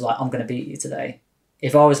up to him and was like, I'm going to beat you today.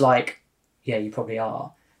 If I was like, yeah, you probably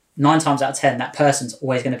are. 9 times out of 10, that person's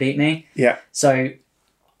always going to beat me. Yeah. So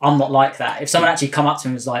I'm not like that. If someone actually come up to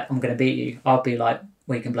me and was like, I'm going to beat you, I'll be like,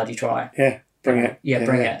 well, you can bloody try. Yeah, bring it. Yeah,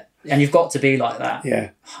 bring it. And you've got to be like that. Yeah.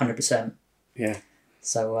 100%. Yeah.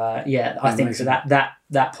 So, I think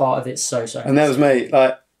that part of it's so. And that was me.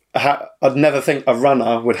 Like, I'd never think a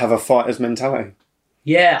runner would have a fighter's mentality.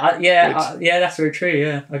 Yeah, that's very true,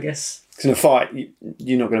 yeah, I guess. Because in a fight,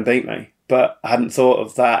 you're not going to beat me. But I hadn't thought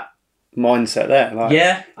of that mindset there.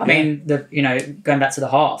 Like, I mean, going back to the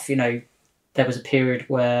half, there was a period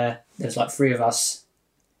where there was like 3 of us,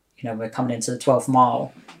 we're coming into the 12th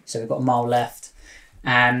mile, so we've got a mile left.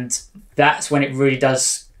 And that's when it really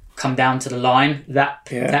does come down to the line.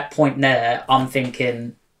 That point there, I'm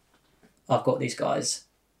thinking, I've got these guys.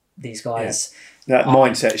 That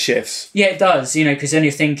mindset shifts. Yeah, it does, because then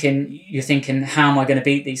you're thinking, how am I going to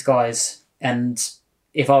beat these guys? And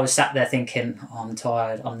if I was sat there thinking, oh, I'm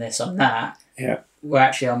tired, I'm this, I'm that, well,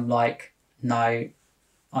 actually, I'm like, no,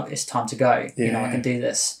 it's time to go. I can do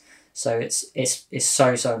this. So it's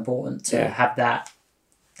so important to have that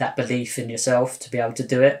belief in yourself to be able to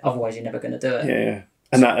do it. Otherwise, you're never going to do it. Yeah.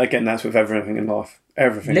 And that, again, that's with everything in life.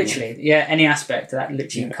 Everything. Literally, any aspect that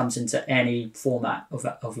literally comes into any format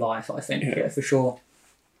of life, I think, for sure.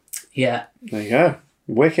 Yeah. There you go.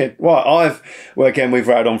 Wicked. Well, again, we've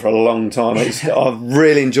rattled on for a long time. I've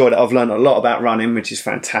really enjoyed it. I've learned a lot about running, which is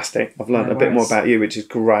fantastic. I've learned a bit more about you, which is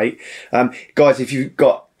great. Guys, if you've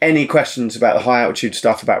got any questions about the high altitude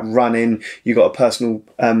stuff, about running, you've got a personal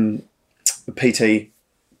PT.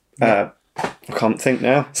 I can't think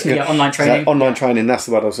now. Online training. Online training, that's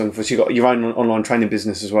the word I was looking for. So you've got your own online training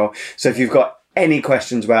business as well. So if you've got any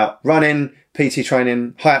questions about running, PT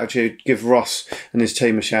training, high altitude, give Ross and his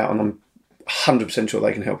team a shout, and I'm 100% sure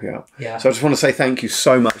they can help you out. Yeah. So I just want to say thank you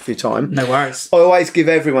so much for your time. No worries. I always give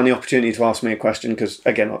everyone the opportunity to ask me a question because,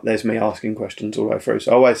 again, there's me asking questions all the way through.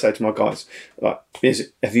 So I always say to my guys,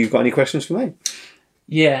 have you got any questions for me?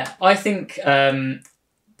 Yeah, I think the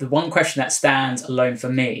one question that stands alone for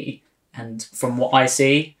me, and from what I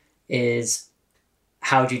see, is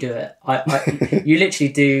how do you do it? You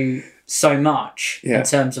literally do so much in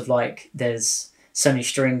terms of like there's so many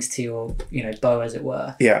strings to your bow, as it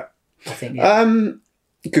were. Yeah. I think.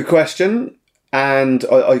 Good question, and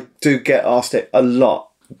I do get asked it a lot.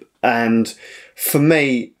 And for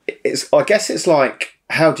me, I guess it's like,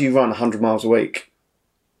 how do you run 100 miles a week?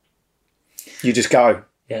 You just go.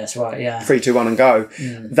 Yeah, that's right. Yeah. 3, 2, 1 and go.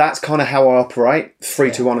 That's kind of how I operate.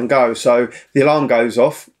 3, 2, 1 and go. So the alarm goes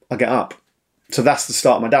off, I get up. So that's the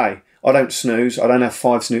start of my day. I don't snooze. I don't have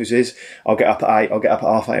 5 snoozes. I'll get up at 8. I'll get up at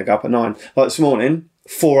half 8. I'll get up at 9. Like this morning,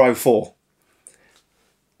 4:04.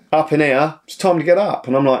 Up in here, it's time to get up.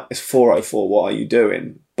 And I'm like, it's 4:04. What are you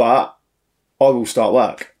doing? But I will start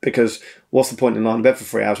work because what's the point in lying in bed for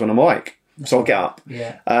 3 hours when I'm awake? So I'll get up.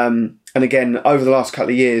 Yeah. And again, over the last couple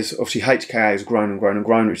of years, obviously HKA has grown and grown and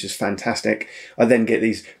grown, which is fantastic. I then get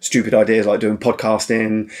these stupid ideas like doing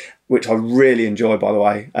podcasting, which I really enjoy, by the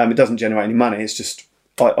way. It doesn't generate any money. It's just,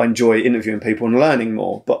 I enjoy interviewing people and learning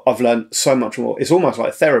more. But I've learned so much more. It's almost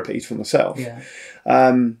like therapy for myself. Yeah.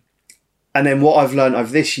 And then what I've learned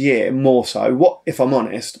over this year, more so, if I'm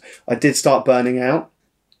honest, I did start burning out.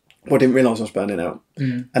 Well, I didn't realise I was burning out.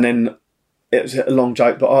 And then it was a long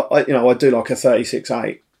joke, but I do like a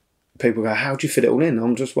 36-8. People go, how do you fit it all in?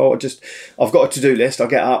 I'm just, I've got a to-do list. I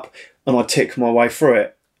get up and I tick my way through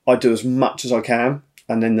it. I do as much as I can.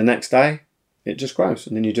 And then the next day, it just grows.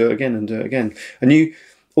 And then you do it again and do it again. And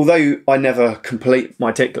although I never complete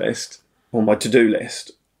my tick list or my to-do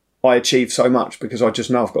list, I achieve so much because I just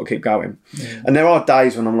know I've got to keep going. And there are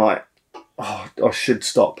days when I'm like, oh, I should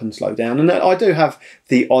stop and slow down. And I do have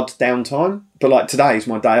the odd downtime, but like today's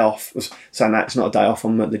my day off. Saying that, it's not a day off.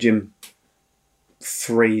 I'm at the gym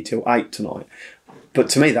 3 till 8 tonight. But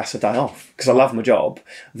to me, that's a day off because I love my job.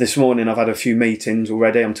 This morning, I've had a few meetings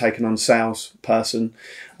already. I'm taking on a salesperson.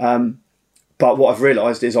 But what I've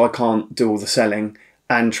realised is I can't do all the selling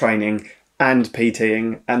and training and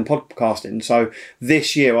PTing and podcasting. So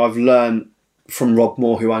this year I've learned from Rob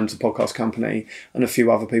Moore, who owns the podcast company, and a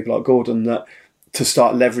few other people like Gordon, that to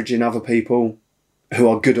start leveraging other people who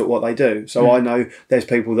are good at what they do. So I know there's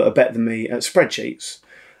people that are better than me at spreadsheets,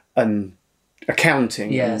 and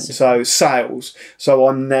accounting, Yes. so sales. So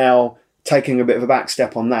I'm now taking a bit of a back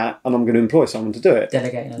step on that, and I'm going to employ someone to do it.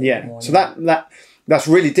 Delegating a little Yeah. bit more. So that's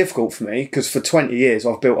really difficult for me, because for 20 years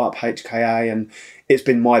I've built up HKA and it's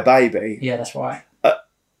been my baby. Yeah, that's right.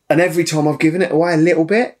 And every time I've given it away a little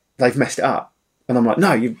bit, they've messed it up. And I'm like,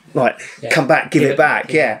 no, you come back, give it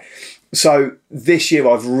back. Yeah. So this year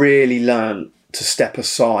I've really learned to step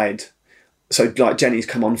aside. So like Jenny's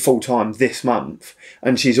come on full time this month,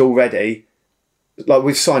 and she's already, like,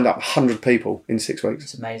 we've signed up 100 people in 6 weeks.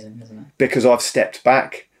 It's amazing, isn't it? Because I've stepped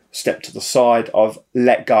back, stepped to the side, I've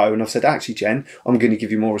let go, and I've said, actually, Jen, I'm going to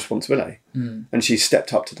give you more responsibility. And she's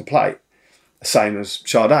stepped up to the plate. Same as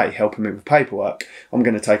Sade, helping me with paperwork. I'm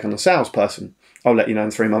going to take on a salesperson. I'll let you know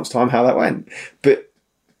in 3 months' time how that went. But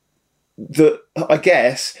I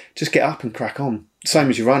guess, just get up and crack on. Same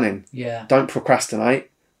as you're running. Yeah. Don't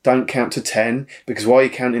procrastinate. Don't count to 10, because while you're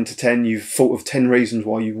counting to 10, you've thought of 10 reasons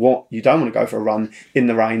why you don't want to go for a run in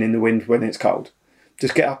the rain, in the wind, when it's cold.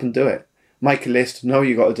 Just get up and do it. Make a list, know what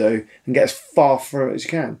you got to do, and get as far through it as you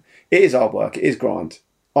can. It is hard work. It is grind.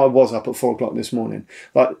 I was up at 4 o'clock this morning.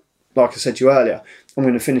 Like I said to you earlier, I'm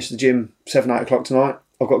going to finish the gym 7, 8 o'clock tonight.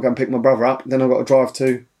 I've got to go and pick my brother up. Then I've got to drive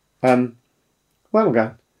to, where am I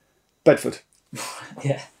going? Bedford.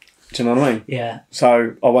 Yeah. Do you know what I mean? Yeah.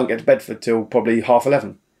 So I won't get to Bedford till probably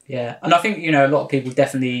 11:30. Yeah. And I think, a lot of people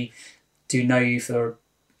definitely do know you for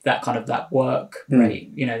that kind of that work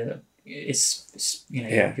rate. It's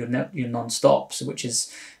you're non-stop, so which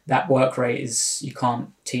is, that work rate is, you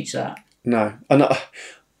can't teach that. No. And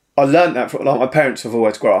I learned that from, like, my parents have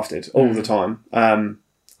always grafted all the time. And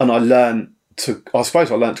I learned to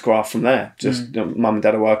graft from there. Just mum and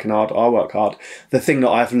dad are working hard, I work hard. The thing that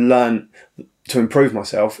I've learned to improve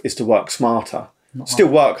myself is to work smarter. Still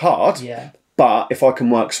work hard, yeah. But if I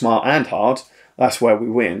can work smart and hard, that's where we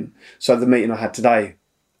win. So the meeting I had today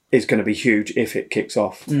is going to be huge if it kicks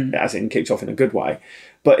off, as in kicks off in a good way.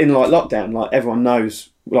 But in like lockdown, like everyone knows,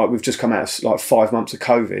 like we've just come out of like 5 months of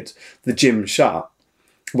COVID, the gym's shut.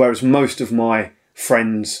 Whereas most of my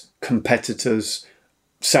friends, competitors,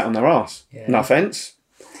 sat on their arse. Yeah. No offence.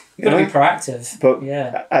 You've got to be proactive.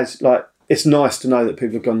 But as like, it's nice to know that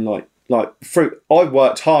people have gone like through. I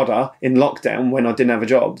worked harder in lockdown when I didn't have a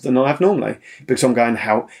job than I have normally, because I'm going,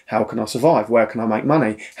 how can I survive? Where can I make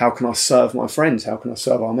money? How can I serve my friends? How can I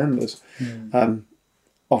serve our members?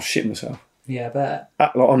 I'll shit myself. Yeah, I bet.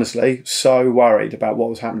 Like, honestly, so worried about what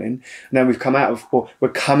was happening. Now we're coming out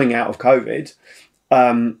of COVID,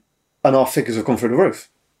 and our figures have gone through the roof.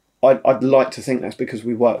 I'd like to think that's because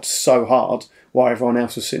we worked so hard while everyone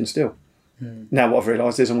else was sitting still. Now what I've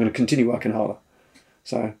realised is I'm going to continue working harder.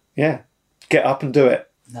 So, yeah, get up and do it.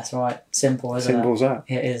 That's right. Simple, isn't it? Simple as that.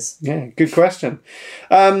 It is. Yeah, good question.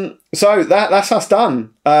 So that's us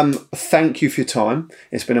done. Thank you for your time.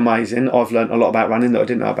 It's been amazing. I've learnt a lot about running that I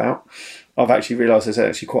didn't know about. I've actually realised there's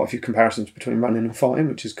actually quite a few comparisons between running and fighting,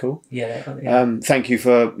 which is cool. Yeah. Thank you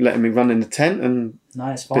for letting me run in the tent and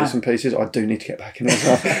bits and pieces. I do need to get back in it.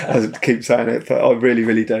 I keep saying it, but I really,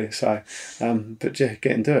 really do. So, but yeah,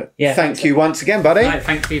 get into it. Yeah. Thank you once again, buddy. No,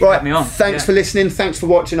 thank you for having me on. Thanks for listening. Thanks for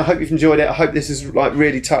watching. I hope you've enjoyed it. I hope this has like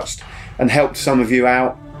really touched and helped some of you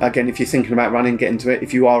out. Again, if you're thinking about running, get into it.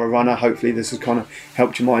 If you are a runner, hopefully this has kind of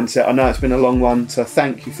helped your mindset. I know it's been a long one, so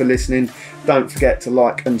thank you for listening. Don't forget to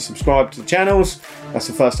like and subscribe to the channels. That's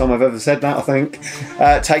the first time I've ever said that, I think.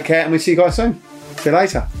 Take care, and we'll see you guys soon. See you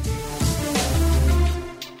later.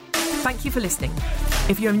 Thank you for listening.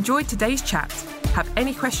 If you enjoyed today's chat, have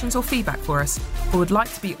any questions or feedback for us, or would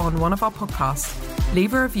like to be on one of our podcasts,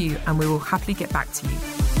 leave a review and we will happily get back to you.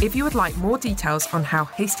 If you would like more details on how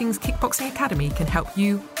Hastings Kickboxing Academy can help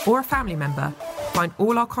you or a family member, find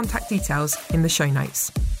all our contact details in the show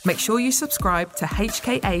notes. Make sure you subscribe to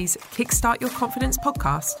HKA's Kickstart Your Confidence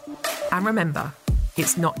podcast. And remember,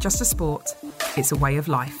 it's not just a sport, it's a way of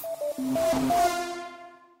life.